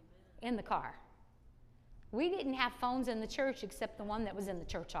phone in the car. We didn't have phones in the church except the one that was in the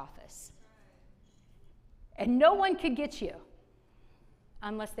church office. And no one could get you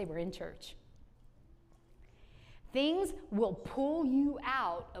unless they were in church. Things will pull you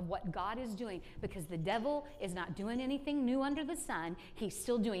out of what God is doing because the devil is not doing anything new under the sun. He's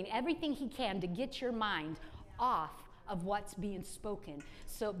still doing everything he can to get your mind off of what's being spoken.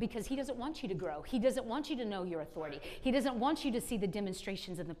 So because he doesn't want you to grow. He doesn't want you to know your authority. He doesn't want you to see the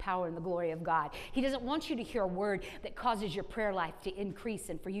demonstrations of the power and the glory of God. He doesn't want you to hear a word that causes your prayer life to increase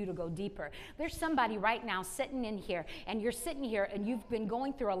and for you to go deeper. There's somebody right now sitting in here, and you're sitting here and you've been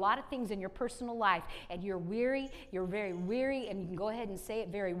going through a lot of things in your personal life, and you're weary, you're very weary, and you can go ahead and say it,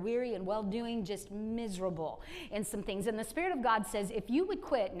 very weary and well-doing, just miserable in some things. And the Spirit of God says, if you would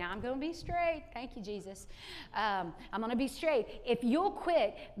quit, now I'm going to be straight, thank you, Jesus. I'm going to be straight. If you'll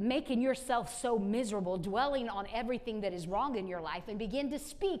quit making yourself so miserable, dwelling on everything that is wrong in your life, and begin to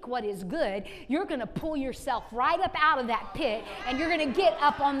speak what is good, you're going to pull yourself right up out of that pit, and you're going to get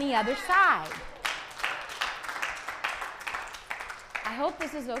up on the other side. I hope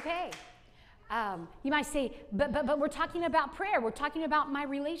this is okay. You might say, but we're talking about prayer. We're talking about my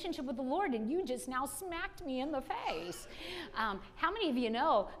relationship with the Lord, and you just now smacked me in the face. How many of you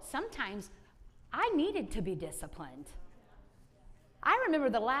know sometimes I needed to be disciplined? I remember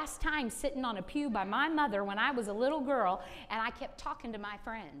the last time sitting on a pew by my mother when I was a little girl, and I kept talking to my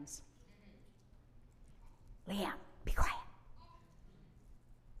friends. Leanne, be quiet.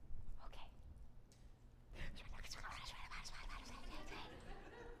 Okay.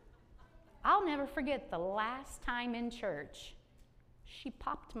 I'll never forget the last time in church, she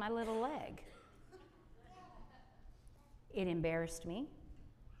popped my little leg. It embarrassed me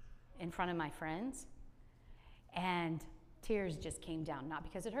in front of my friends, and tears just came down, not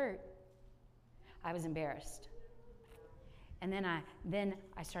because it hurt. I was embarrassed. And then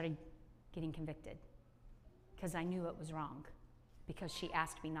I started getting convicted because I knew it was wrong, because she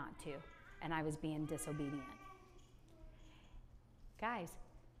asked me not to, and I was being disobedient. Guys,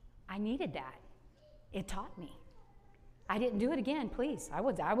 I needed that. It taught me. I didn't do it again, please. I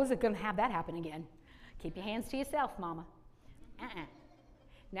wasn't going to have that happen again. Keep your hands to yourself, mama.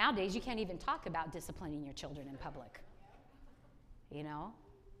 Nowadays, you can't even talk about disciplining your children in public. You know?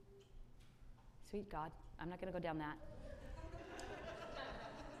 Sweet God, I'm not going to go down that.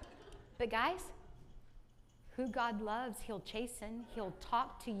 But guys, who God loves, he'll chasten, he'll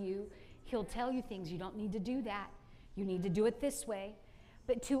talk to you, he'll tell you things. You don't need to do that. You need to do it this way.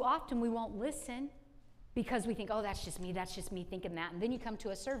 But too often we won't listen because we think, oh, that's just me thinking that. And then you come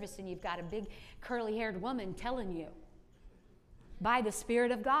to a service and you've got a big curly-haired woman telling you by the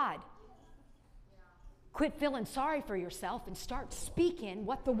Spirit of God. Quit feeling sorry for yourself and start speaking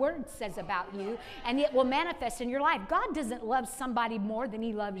what the Word says about you, and it will manifest in your life. God doesn't love somebody more than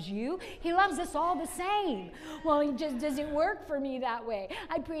he loves you. He loves us all the same. Well, he just doesn't work for me that way.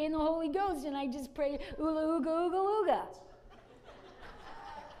 I pray in the Holy Ghost, and I just pray, ooga, ooga, ooga, ooga.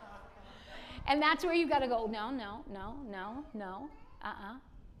 And that's where you got to go, no.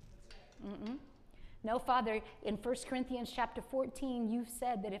 No, Father, in 1 Corinthians chapter 14, you've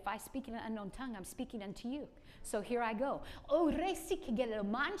said that if I speak in an unknown tongue, I'm speaking unto you. So here I go. Oh, resik gele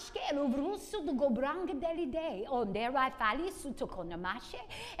manske elovrusu do gobrang deli day. On there I falisu to konamashe.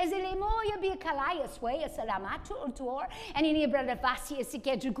 As elemoya be kalaya sway as salamatu utor. And in brother fasi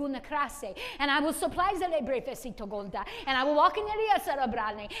esikejuguna krase. And I will supply the lebrefesi togonda. And I will walk in area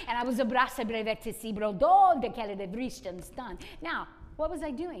cerebrale. And I was a brasa brevetisi brodol de kele de vristans done. Now, what was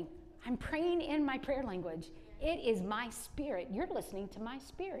I doing? I'm praying in my prayer language. It is my spirit. You're listening to my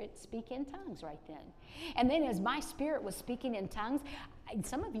spirit speak in tongues right then. And then as my spirit was speaking in tongues,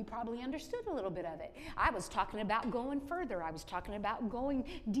 some of you probably understood a little bit of it. I was talking about going further. I was talking about going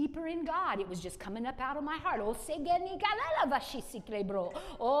deeper in God. It was just coming up out of my heart. Oh,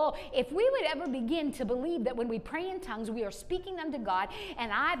 if we would ever begin to believe that when we pray in tongues, we are speaking unto God,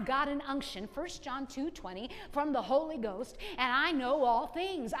 and I've got an unction, 1 John 2:20, from the Holy Ghost, and I know all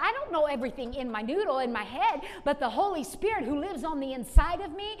things. I don't know everything in my noodle, in my head, but the Holy Spirit who lives on the inside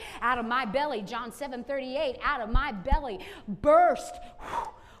of me, out of my belly, John 7:38, out of my belly burst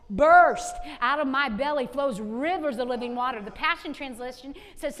out of my belly flows rivers of living water. The Passion Translation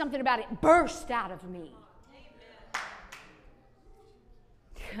says something about it burst out of me.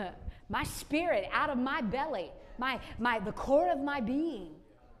 My spirit out of my belly, the core of my being.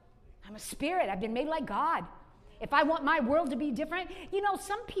 I'm a spirit. I've been made like God. If I want my world to be different,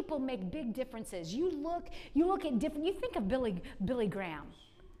 some people make big differences. You look at different. You think of Billy Graham.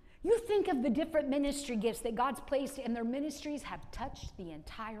 You think of the different ministry gifts that God's placed in their ministries have touched the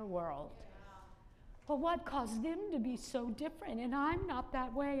entire world. Well, what caused them to be so different? And I'm not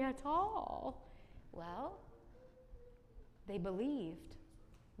that way at all. Well, they believed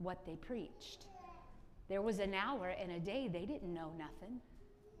what they preached. There was an hour and a day they didn't know nothing.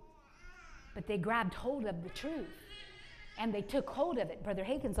 But they grabbed hold of the truth. And they took hold of it. Brother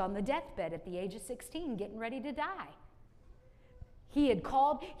Hagin's on the deathbed at the age of 16, getting ready to die. He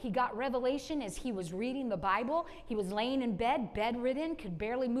got revelation as he was reading the Bible. He was laying in bed, bedridden, could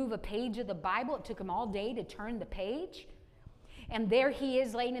barely move a page of the Bible. It took him all day to turn the page. And there he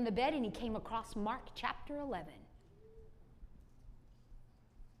is laying in the bed, and he came across Mark chapter 11.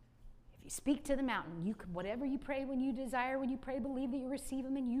 If you speak to the mountain, whatever you pray when you desire, when you pray, believe that you receive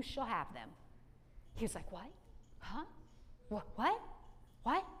them, and you shall have them. He was like, what? Huh?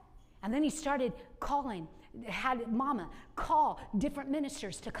 What? And then he started calling, had Mama call different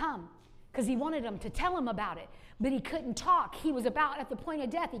ministers to come because he wanted them to tell him about it. But he couldn't talk. He was about at the point of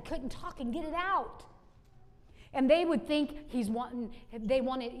death. He couldn't talk and get it out. And they would think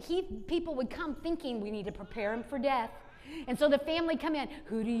people would come thinking we need to prepare him for death. And so the family come in,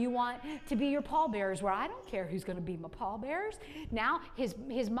 who do you want to be your pallbearers? Well, I don't care who's going to be my pallbearers. Now,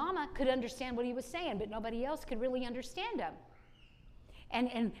 his mama could understand what he was saying, but nobody else could really understand him.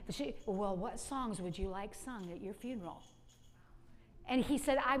 And she, well, what songs would you like sung at your funeral? And he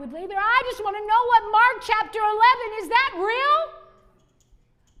said, I would lay there. I just want to know what Mark chapter 11, is that real?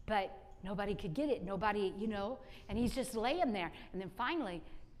 But nobody could get it. Nobody, and he's just laying there. And then finally,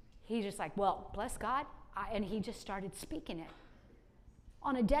 he's just like, well, bless God. And he just started speaking it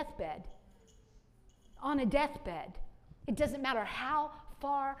on a deathbed. On a deathbed. It doesn't matter how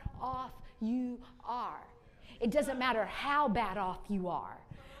far off you are. It doesn't matter how bad off you are.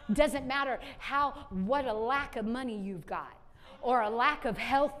 It doesn't matter what a lack of money you've got, or a lack of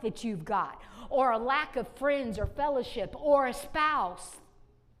health that you've got, or a lack of friends or fellowship, or a spouse.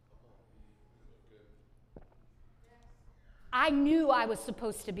 I knew I was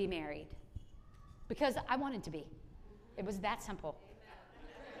supposed to be married because I wanted to be. It was that simple.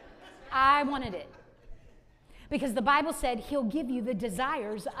 I wanted it. Because the Bible said he'll give you the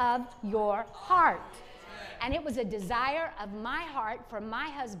desires of your heart. And it was a desire of my heart for my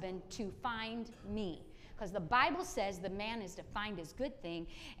husband to find me. Because the Bible says the man is to find his good thing,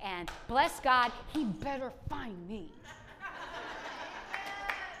 and bless God, he better find me.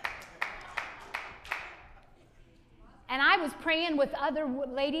 And I was praying with other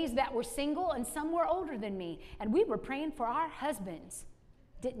ladies that were single, and some were older than me. And we were praying for our husbands.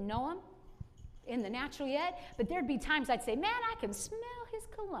 Didn't know them in the natural yet, but there'd be times I'd say, man, I can smell his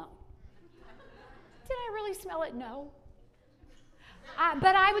cologne. Did I really smell it? No.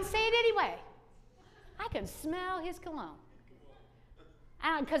 But I would say it anyway. I can smell his cologne.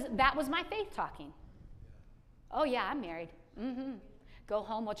 Because that was my faith talking. Oh, yeah, I'm married. Mm-hmm. Go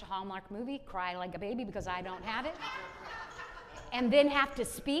home, watch a Hallmark movie, cry like a baby because I don't have it. And then have to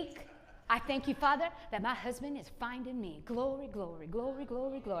speak. I thank you, Father, that my husband is finding me. Glory, glory, glory,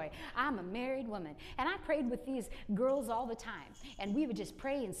 glory, glory. I'm a married woman. And I prayed with these girls all the time. And we would just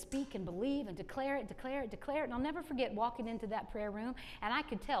pray and speak and believe and declare it, declare it, declare it. And I'll never forget walking into that prayer room, and I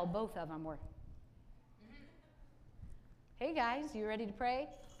could tell both of them were Hey guys, you ready to pray?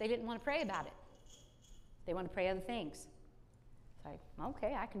 They didn't want to pray about it. They want to pray other things. It's like,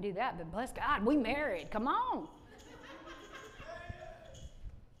 okay, I can do that, but bless God, we married. Come on.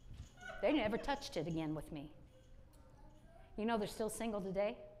 They never touched it again with me. You know they're still single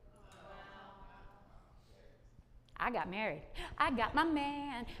today? I got married. I got my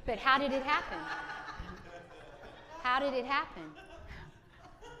man. But how did it happen? How did it happen?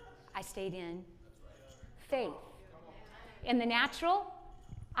 I stayed in faith. In the natural,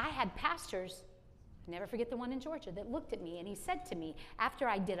 I had pastors, never forget the one in Georgia, that looked at me and he said to me, after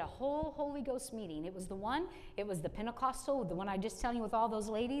I did a whole Holy Ghost meeting, it was the Pentecostal, the one I just telling you with all those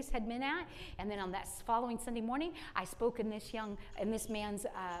ladies had been at, and then on that following Sunday morning, I spoke in this man's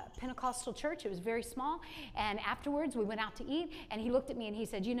Pentecostal church. It was very small, and afterwards we went out to eat, and he looked at me and he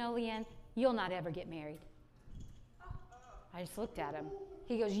said, you know, Leanne, you'll not ever get married. I just looked at him.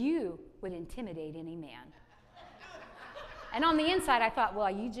 He goes, you would intimidate any man. And on the inside, I thought,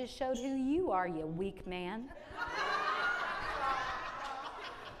 well, you just showed who you are, you weak man.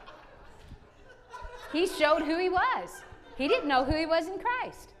 He showed who he was. He didn't know who he was in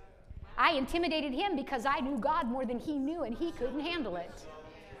Christ. I intimidated him because I knew God more than he knew, and he couldn't handle it.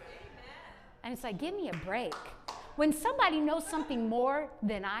 And it's like, give me a break. When somebody knows something more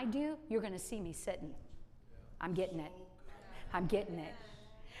than I do, you're going to see me sitting. I'm getting it. I'm getting it.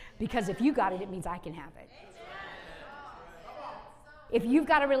 Because if you got it, it means I can have it. If you've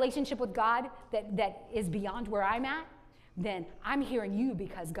got a relationship with God that is beyond where I'm at, then I'm hearing you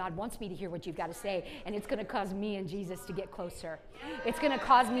because God wants me to hear what you've got to say, and it's going to cause me and Jesus to get closer. It's going to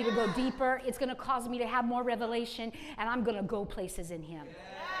cause me to go deeper. It's going to cause me to have more revelation, and I'm going to go places in Him.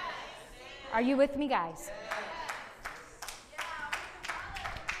 Are you with me, guys?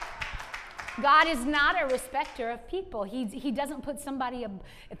 God is not a respecter of people. He doesn't put somebody,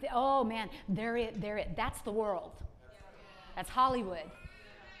 oh man, they're it. That's the world. That's Hollywood.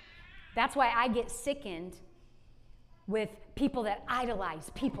 That's why I get sickened with people that idolize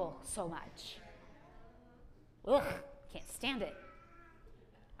people so much. Ugh, can't stand it.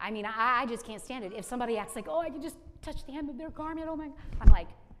 I mean, I just can't stand it. If somebody acts like, oh, I can just touch the hem of their garment, oh my God. I'm like,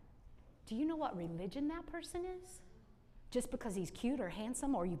 do you know what religion that person is? Just because he's cute or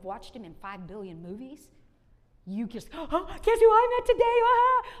handsome or you've watched him in 5 billion movies, you just, oh, guess who I met today?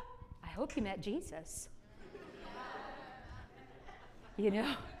 Ah. I hope you met Jesus. You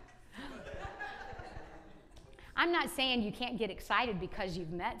know? I'm not saying you can't get excited because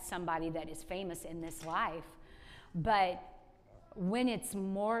you've met somebody that is famous in this life, but when it's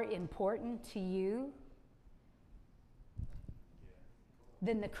more important to you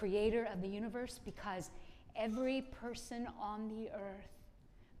than the creator of the universe, because every person on the earth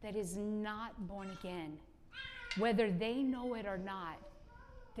that is not born again, whether they know it or not,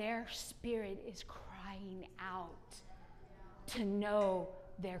 their spirit is crying out to know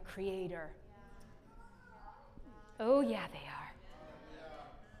their creator. Oh, yeah, they are.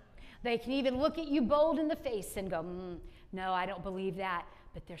 They can even look at you bold in the face and go, no, I don't believe that.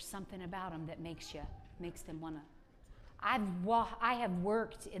 But there's something about them that makes them want to. I have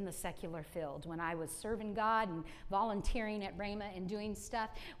worked in the secular field when I was serving God and volunteering at Rhema and doing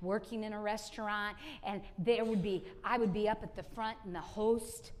stuff, working in a restaurant, and I would be up at the front and the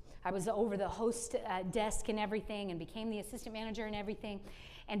host. I was over the host desk and everything and became the assistant manager and everything.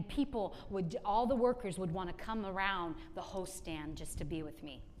 And all the workers would want to come around the host stand just to be with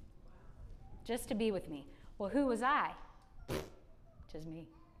me. Just to be with me. Well, who was I? Just me.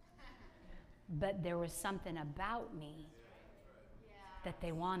 But there was something about me that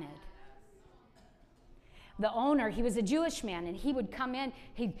they wanted. The owner, he was a Jewish man, and he would come in,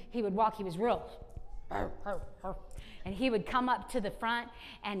 he would walk, he was real, and he would come up to the front,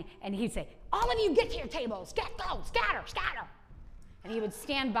 and he'd say, all of you get to your tables, go, scatter. And he would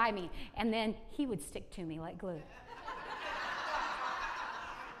stand by me, and then he would stick to me like glue.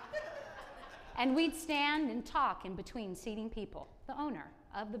 And we'd stand and talk in between seating people, the owner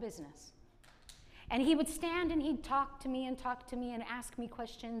of the business. And he would stand and he'd talk to me and ask me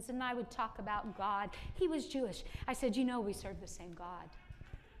questions, and I would talk about God. He was Jewish. I said, you know, we serve the same God.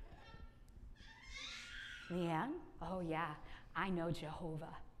 Leanne? Oh, yeah, I know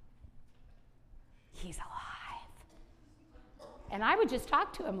Jehovah. He's alive. And I would just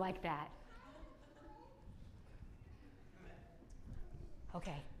talk to him like that.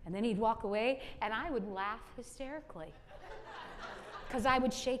 Okay, and then he'd walk away, and I would laugh hysterically. Because I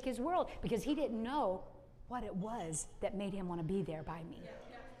would shake his world, because he didn't know what it was that made him want to be there by me.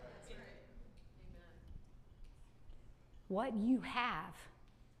 What you have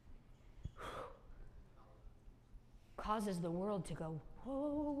causes the world to go,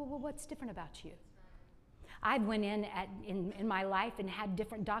 whoa, what's different about you? I went in my life and had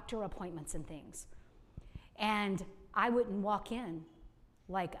different doctor appointments and things. And I wouldn't walk in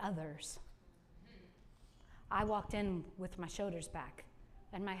like others. I walked in with my shoulders back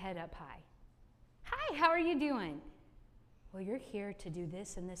and my head up high. Hi, how are you doing? Well, you're here to do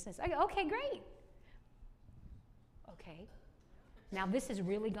this and this and this. I go, okay, great. Okay. Now this is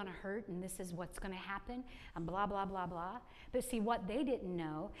really going to hurt and this is what's going to happen and blah, blah, blah, blah. But see, what they didn't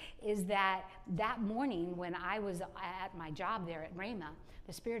know is that morning when I was at my job there at Rhema,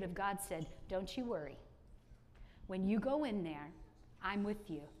 the Spirit of God said, don't you worry. When you go in there, I'm with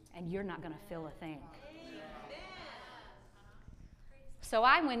you and you're not going to feel a thing. So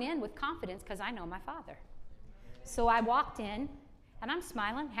I went in with confidence because I know my Father. So I walked in and I'm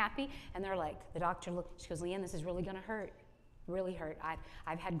smiling, happy, and they're like, the doctor looked, she goes, Leanne, this is really going to hurt. Really hurt.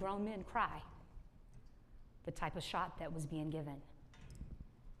 I've had grown men cry, the type of shot that was being given.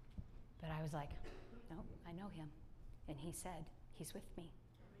 But I was like, no, I know him. And he said, he's with me.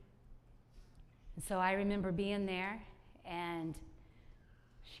 And so I remember being there, and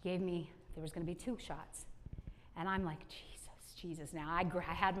she gave me, there was going to be 2 shots. And I'm like, Jesus. Now I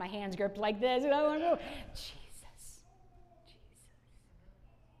had my hands gripped like this, and I want to go, Jesus.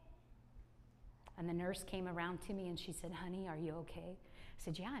 And the nurse came around to me and she said, honey, are you okay? I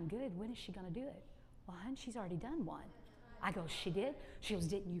said, yeah, I'm good. When is she going to do it? Well, honey, she's already done one. I go, she did? She goes,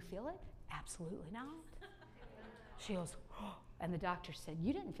 didn't you feel it? Absolutely not. She goes, oh. And the doctor said,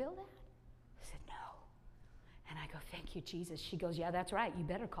 you didn't feel that? I said, no. And I go, thank you, Jesus. She goes, yeah, that's right. You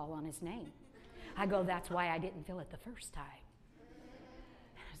better call on his name. I go, that's why I didn't feel it the first time.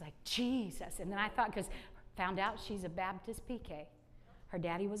 And I was like, Jesus. And then I thought, because found out she's a Baptist PK. Her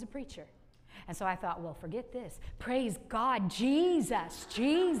daddy was a preacher. And so I thought, well, forget this. Praise God, Jesus.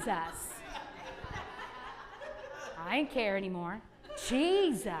 I ain't care anymore.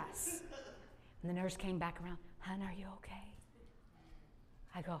 Jesus. And the nurse came back around. Hon, are you okay?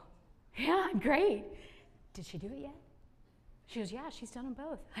 I go, yeah, I'm great. Did she do it yet? She goes, yeah, she's done them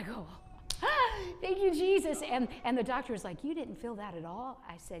both. I go, thank you, Jesus. And the doctor was like, you didn't feel that at all?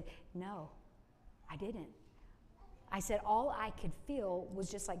 I said, no, I didn't. I said, all I could feel was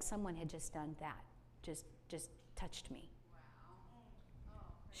just like someone had just done that, just touched me. Wow.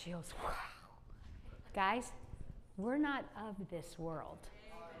 She goes, wow. Guys, we're not of this world.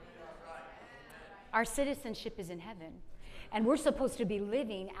 Our citizenship is in heaven, and we're supposed to be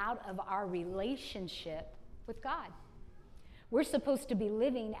living out of our relationship with God. We're supposed to be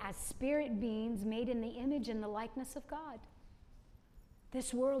living as spirit beings made in the image and the likeness of God.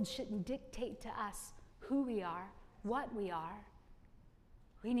 This world shouldn't dictate to us who we are, what we are.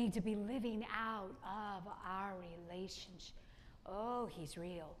 We need to be living out of our relationship. Oh, he's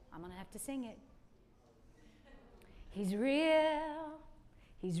real. I'm going to have to sing it. He's real.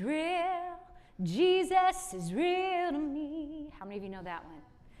 He's real. Jesus is real to me. How many of you know that one?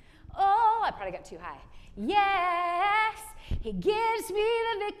 Oh, I probably got too high. Yes, he gives me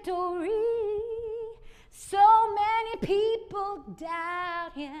the victory. So many people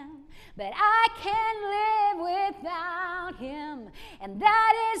doubt him, but I can't live without him. And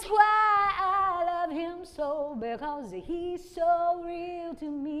that is why I love him so, because he's so real to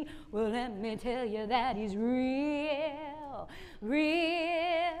me. Well, let me tell you that he's real,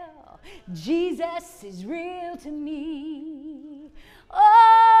 real. Jesus is real to me.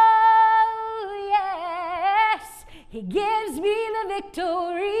 Oh, yes, he gives me the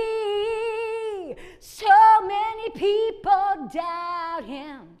victory. So many people doubt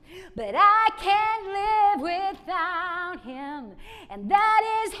him, but I can't live without him. And that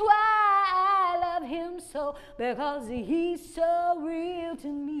is why I love him so, because he's so real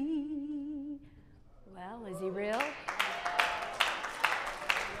to me. Well, is he real?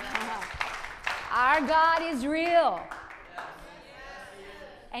 Our God is real.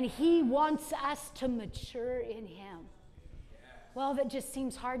 And he wants us to mature in him. Well, that just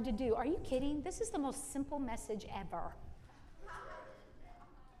seems hard to do. Are you kidding? This is the most simple message ever.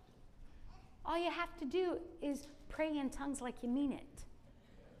 All you have to do is pray in tongues like you mean it.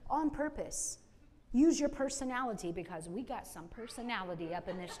 On purpose. Use your personality, because we got some personality up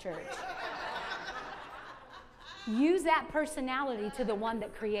in this church. Use that personality to the one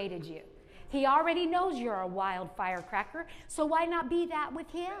that created you. He already knows you're a wild firecracker, so why not be that with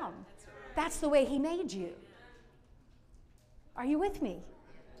him? That's the way he made you. Are you with me?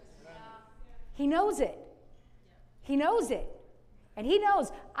 He knows it. He knows it. And he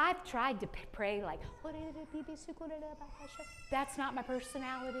knows I've tried to pray like, that's not my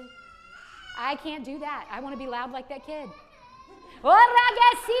personality. I can't do that. I want to be loud like that kid. I'm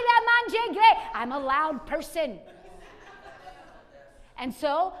a loud person. And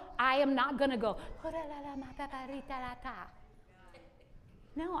so I am not going to go,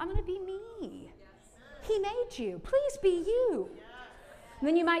 no, I'm going to be me. He made you. Please be you. And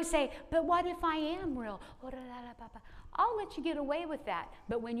then you might say, but what if I am real? I'll let you get away with that.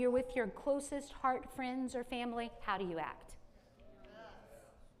 But when you're with your closest heart friends or family, how do you act?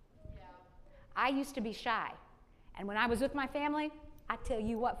 I used to be shy. And when I was with my family, I tell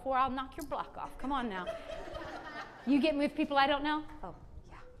you what for, I'll knock your block off. Come on now. You get with people I don't know? Oh,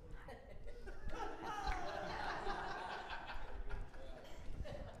 yeah.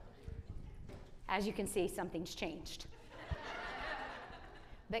 As you can see, something's changed.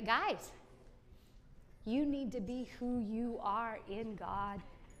 But guys, you need to be who you are in God.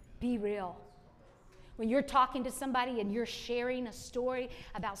 Be real. When you're talking to somebody and you're sharing a story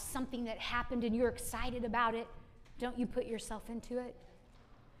about something that happened and you're excited about it, don't you put yourself into it?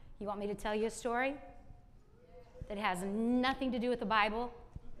 You want me to tell you a story that has nothing to do with the Bible?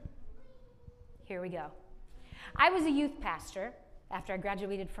 Here we go. I was a youth pastor after I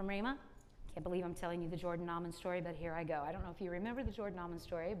graduated from Rhema. Can't believe I'm telling you the Jordan Almond story, but here I go. I don't know if you remember the Jordan Almond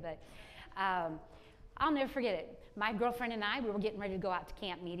story, but I'll never forget it. My girlfriend and I, we were getting ready to go out to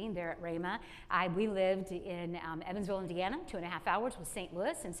camp meeting there at Rhema. We lived in Evansville, Indiana, 2.5 hours with St.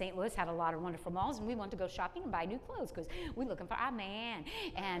 Louis, and St. Louis had a lot of wonderful malls, and we wanted to go shopping and buy new clothes because we're looking for our man,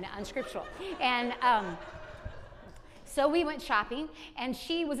 and unscriptural. And so we went shopping, and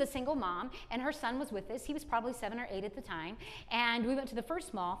she was a single mom, and her son was with us. He was probably 7 or 8 at the time. And we went to the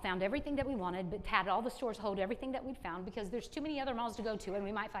first mall, found everything that we wanted, but had all the stores hold everything that we'd found because there's too many other malls to go to, and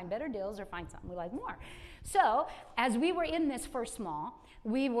we might find better deals or find something we like more. So as we were in this first mall,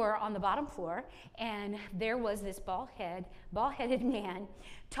 we were on the bottom floor, and there was this bald-headed man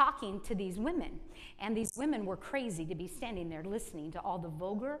talking to these women. And these women were crazy to be standing there listening to all the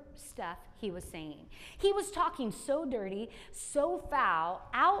vulgar stuff he was saying. He was talking so dirty, so foul,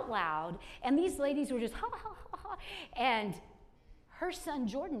 out loud, and these ladies were just ha, ha, ha, ha. And her son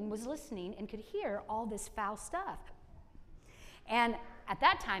Jordan was listening and could hear all this foul stuff. And at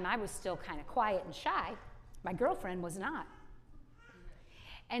that time, I was still kind of quiet and shy. My girlfriend was not.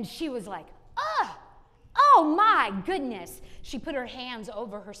 And she was like, oh my goodness. She put her hands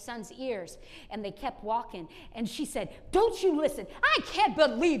over her son's ears, and they kept walking. And she said, don't you listen. I can't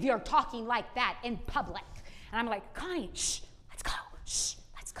believe you're talking like that in public. And I'm like, Connie, shh, let's go. Shh,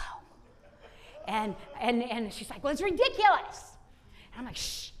 let's go. And she's like, well, it's ridiculous. And I'm like,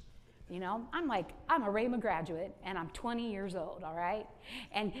 shh. You know, I'm a Rhema graduate, and I'm 20 years old, all right?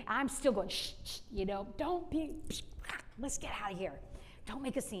 And I'm still going, shh, shh, you know, don't be, shh, let's get out of here. Don't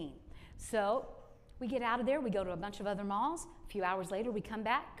make a scene. So we get out of there. We go to a bunch of other malls. A few hours later, we come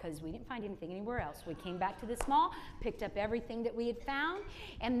back because we didn't find anything anywhere else. We came back to this mall, picked up everything that we had found,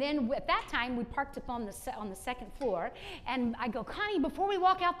 and then at that time, we parked up on the second floor. And I go, Connie, before we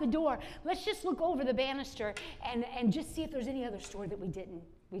walk out the door, let's just look over the banister and just see if there's any other store that we didn't,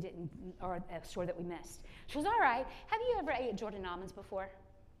 or a store that we missed. She goes, all right. Have you ever ate Jordan Almonds before?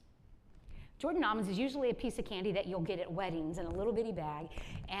 Jordan Almonds is usually a piece of candy that you'll get at weddings in a little bitty bag,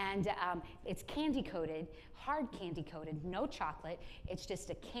 and it's candy coated, hard candy coated, no chocolate. It's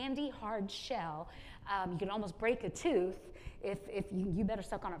just a candy hard shell. You can almost break a tooth if you better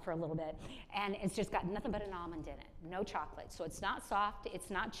suck on it for a little bit, and it's just got nothing but an almond in it, no chocolate. So it's not soft,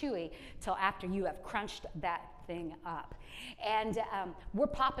 it's not chewy till after you have crunched that thing up. And we're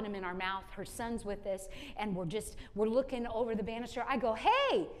popping them in our mouth. Her son's with us, and we're looking over the banister. I go,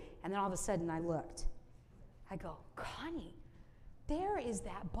 hey. And then all of a sudden I looked. I go, Connie, there is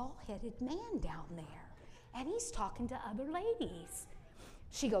that bald-headed man down there, and he's talking to other ladies.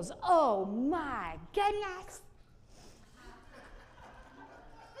 She goes, oh my goodness.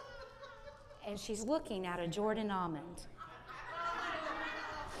 And she's looking at a Jordan Almond.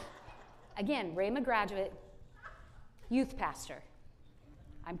 Again, Rhema graduate, youth pastor.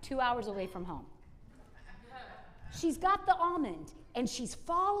 I'm 2 hours away from home. She's got the almond, and she's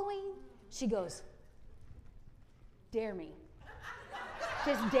following. She goes, dare me.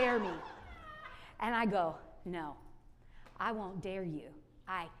 Just dare me. And I go, no, I won't dare you.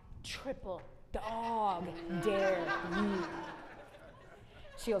 I triple dog dare you.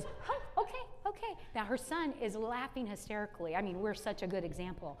 She goes, oh, okay. Now her son is laughing hysterically. I mean, we're such a good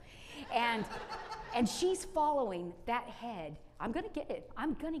example. And she's following that head. I'm going to get it.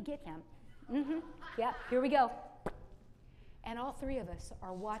 I'm going to get him. Yeah, here we go. And all three of us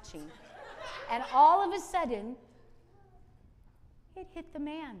are watching. And all of a sudden, it hit the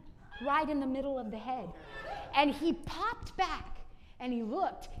man right in the middle of the head. And he popped back, and he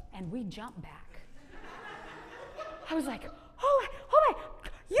looked, and we jumped back. I was like, oh my,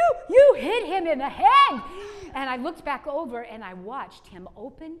 You hit him in the head. And I looked back over and I watched him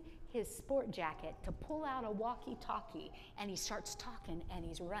open his sport jacket to pull out a walkie-talkie, and he starts talking and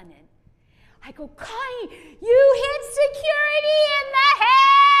he's running. I go, Connie, you hit security in the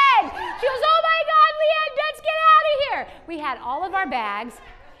head. She goes, oh my God, Leanne, let's get out of here. We had all of our bags.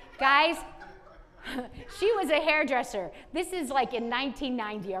 Guys, she was a hairdresser. This is like in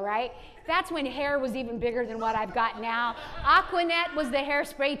 1990, all right? That's when hair was even bigger than what I've got now. Aquanet was the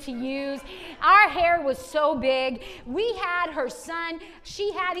hairspray to use. Our hair was so big. We had her son.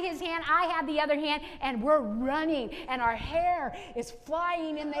 She had his hand. I had the other hand. And we're running. And our hair is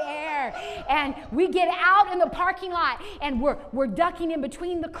flying in the air. And we get out in the parking lot. And we're ducking in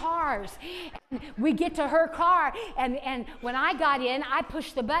between the cars. And we get to her car. And when I got in, I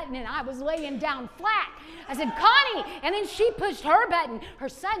pushed the button. And I was laying down flat. I said, Connie. And then she pushed her button. Her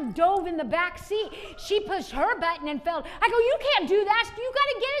son dove in the back seat. She pushed her button and fell. I go, you can't do that. You got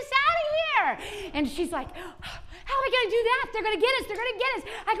to get us out of here. And she's like, how am I going to do that? They're going to get us. They're going to get us.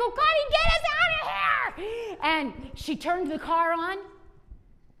 I go, Connie, get us out of here. And she turned the car on.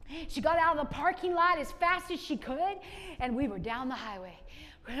 She got out of the parking lot as fast as she could. And we were down the highway.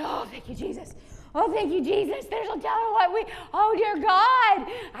 We went, oh, thank you, Jesus. Oh, thank you, Jesus. There's a tell her what we, oh, dear God.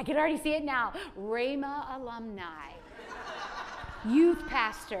 I can already see it now. Rhema alumni. Youth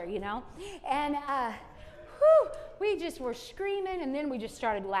pastor, you know. And we just were screaming, and then we just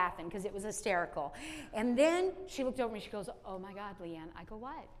started laughing because it was hysterical. And then she looked over at me. She goes, oh, my God, Leanne. I go,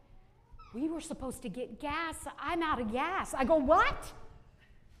 what? We were supposed to get gas. I'm out of gas. I go, what?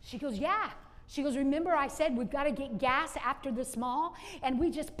 She goes, yeah. She goes, remember I said we've got to get gas after this mall? And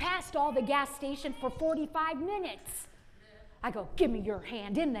we just passed all the gas station for 45 minutes. I go, give me your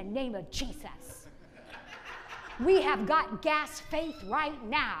hand in the name of Jesus. We have got gas faith right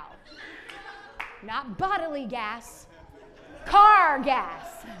now. Not bodily gas, car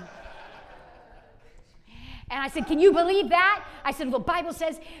gas. And I said, can you believe that? I said, well, the Bible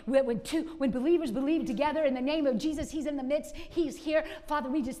says when believers believe together in the name of Jesus, he's in the midst, he's here. Father,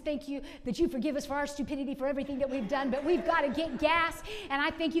 we just thank you that you forgive us for our stupidity, for everything that we've done, but we've got to get gas. And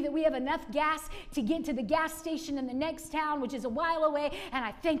I thank you that we have enough gas to get to the gas station in the next town, which is a while away. And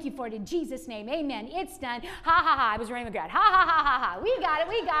I thank you for it in Jesus' name. Amen. It's done. Ha, ha, ha. I was Ray McGrath. Ha, ha, ha, ha, ha. We got it.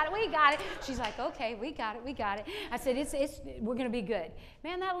 We got it. We got it. She's like, okay, we got it. We got it. I said, we're going to be good.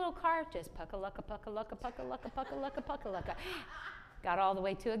 Man, that little car just pucka-lucka, pucka-lucka, pucka-lucka, pucka-lucka, pucka-lucka. Got all the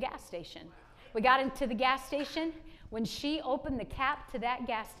way to a gas station. We got into the gas station. When she opened the cap to that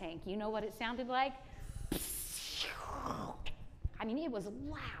gas tank, you know what it sounded like? I mean, it was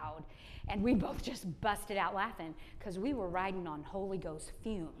loud. And we both just busted out laughing because we were riding on Holy Ghost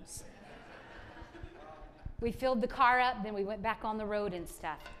fumes. We filled the car up, then we went back on the road and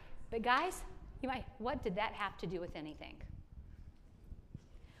stuff. But guys, what did that have to do with anything?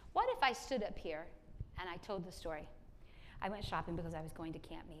 What if I stood up here and I told the story? I went shopping because I was going to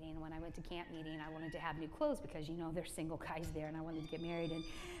camp meeting, and when I went to camp meeting, I wanted to have new clothes because, you know, there's single guys there, and I wanted to get married. And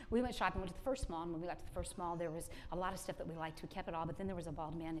we went shopping, went to the first mall, and when we got to the first mall, there was a lot of stuff that we liked. We kept it all, but then there was a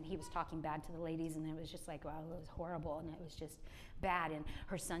bald man, and he was talking bad to the ladies, and it was just like, wow, it was horrible, and it was just bad. And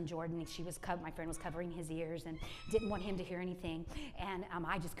her son Jordan, my friend was covering his ears and didn't want him to hear anything. And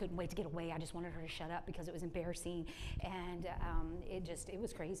I just couldn't wait to get away. I just wanted her to shut up because it was embarrassing, and it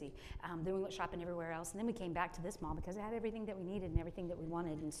was crazy. Then we went shopping everywhere else, and then we came back to this mall because it had everything that we needed and everything that we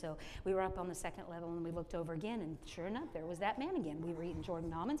wanted. And so we were up on the second level, and we looked over again, and sure enough, there was that man again. We were eating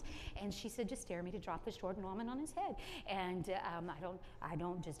Jordan almonds, and she said, just dare me to drop this Jordan almond on his head. And I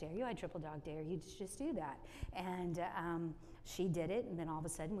don't just dare you, I triple dog dare you to just do that. And she did it, and then all of a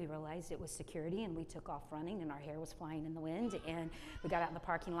sudden we realized it was security, and we took off running, and our hair was flying in the wind, and we got out in the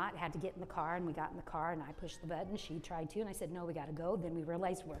parking lot, had to get in the car, and we got in the car, and I pushed the button. She tried to, and I said, no, we got to go. Then we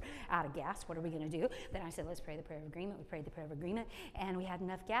realized we're out of gas. What are we going to do? Then I said, let's pray the prayer of agreement. We prayed the prayer of agreement, and we had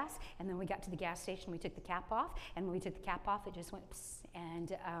enough gas, and then we got to the gas station. We took the cap off, and when we took the cap off, it just went psst,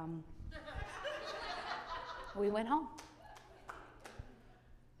 and we went home.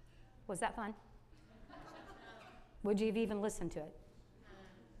 Was that fun? Would you have even listened to it?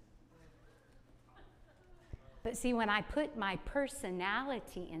 But see, when I put my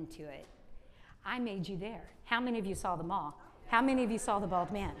personality into it, I made you there. How many of you saw the mall? How many of you saw the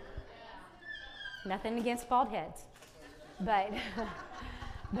bald man? Nothing against bald heads. But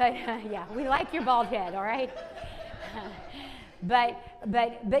yeah, we like your bald head, all right?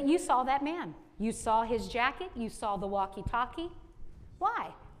 But you saw that man. You saw his jacket. You saw the walkie-talkie.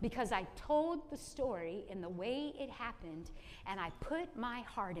 Why? Because I told the story in the way it happened, and I put my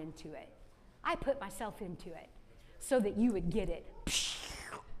heart into it. I put myself into it so that you would get it.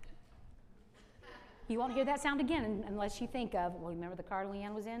 You won't hear that sound again unless you think of, well, remember the car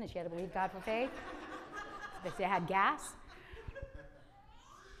Leanne was in and she had to believe God for faith? They had gas?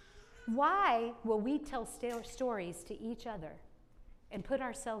 Why will we tell stories to each other and put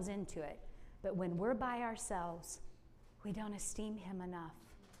ourselves into it, but when we're by ourselves, we don't esteem him enough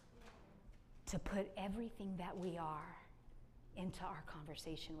to put everything that we are into our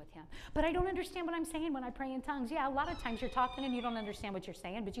conversation with him? But I don't understand what I'm saying when I pray in tongues. Yeah, a lot of times you're talking and you don't understand what you're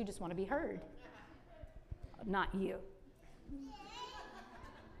saying, but you just want to be heard. Not you.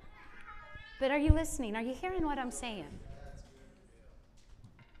 But are you listening? Are you hearing what I'm saying?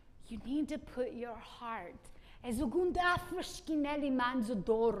 You need to put your heart. Well,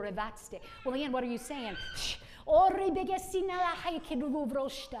 Leanne, what are you saying? Oh,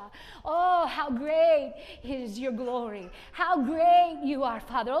 how great is your glory. How great you are,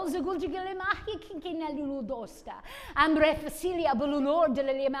 Father.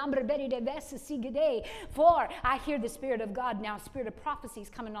 For I hear the Spirit of God now, Spirit of prophecy is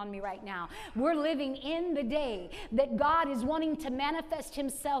coming on me right now. We're living in the day that God is wanting to manifest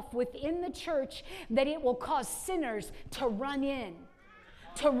himself within the church, that it will cause sinners to run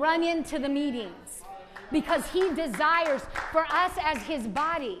into the meetings. Because he desires for us as his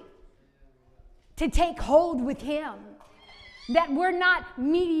body to take hold with him. That we're not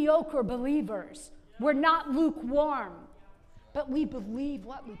mediocre believers. We're not lukewarm. But we believe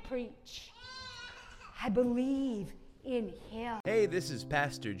what we preach. I believe in him. Hey, this is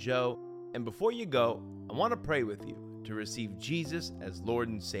Pastor Joe. And before you go, I want to pray with you to receive Jesus as Lord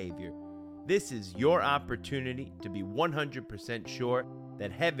and Savior. This is your opportunity to be 100% sure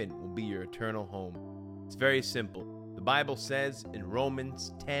that heaven will be your eternal home. It's very simple. The Bible says in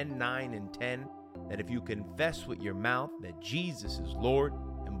Romans 10:9 and 10 that if you confess with your mouth that Jesus is Lord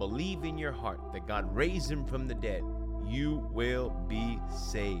and believe in your heart that God raised him from the dead, you will be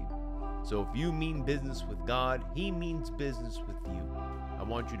saved. So if you mean business with God, he means business with you. I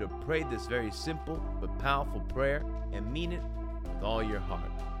want you to pray this very simple but powerful prayer and mean it with all your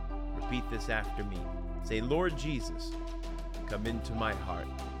heart. Repeat this after me. Say, Lord Jesus, come into my heart.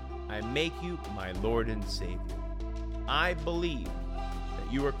 I make you my Lord and Savior. I believe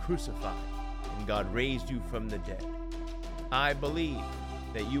that you were crucified and God raised you from the dead. I believe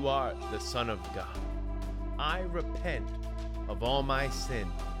that you are the Son of God. I repent of all my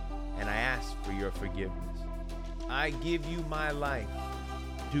sin and I ask for your forgiveness. I give you my life.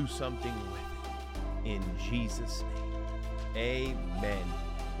 Do something with it. In Jesus' name, amen.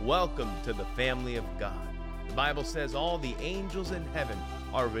 Welcome to the family of God. The Bible says all the angels in heaven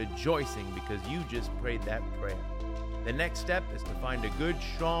are rejoicing because you just prayed that prayer. The next step is to find a good,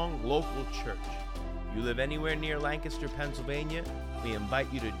 strong, local church. You live anywhere near Lancaster, Pennsylvania, we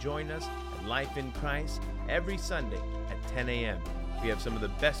invite you to join us at Life in Christ every Sunday at 10 a.m. We have some of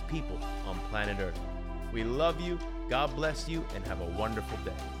the best people on planet Earth. We love you, God bless you, and have a wonderful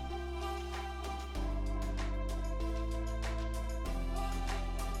day.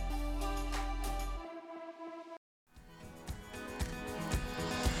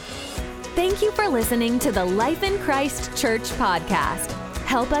 Thank you for listening to the Life in Christ Church podcast.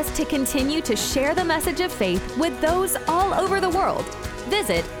 Help us to continue to share the message of faith with those all over the world.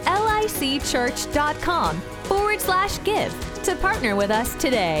 Visit licchurch.com/give to partner with us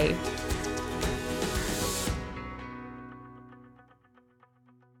today.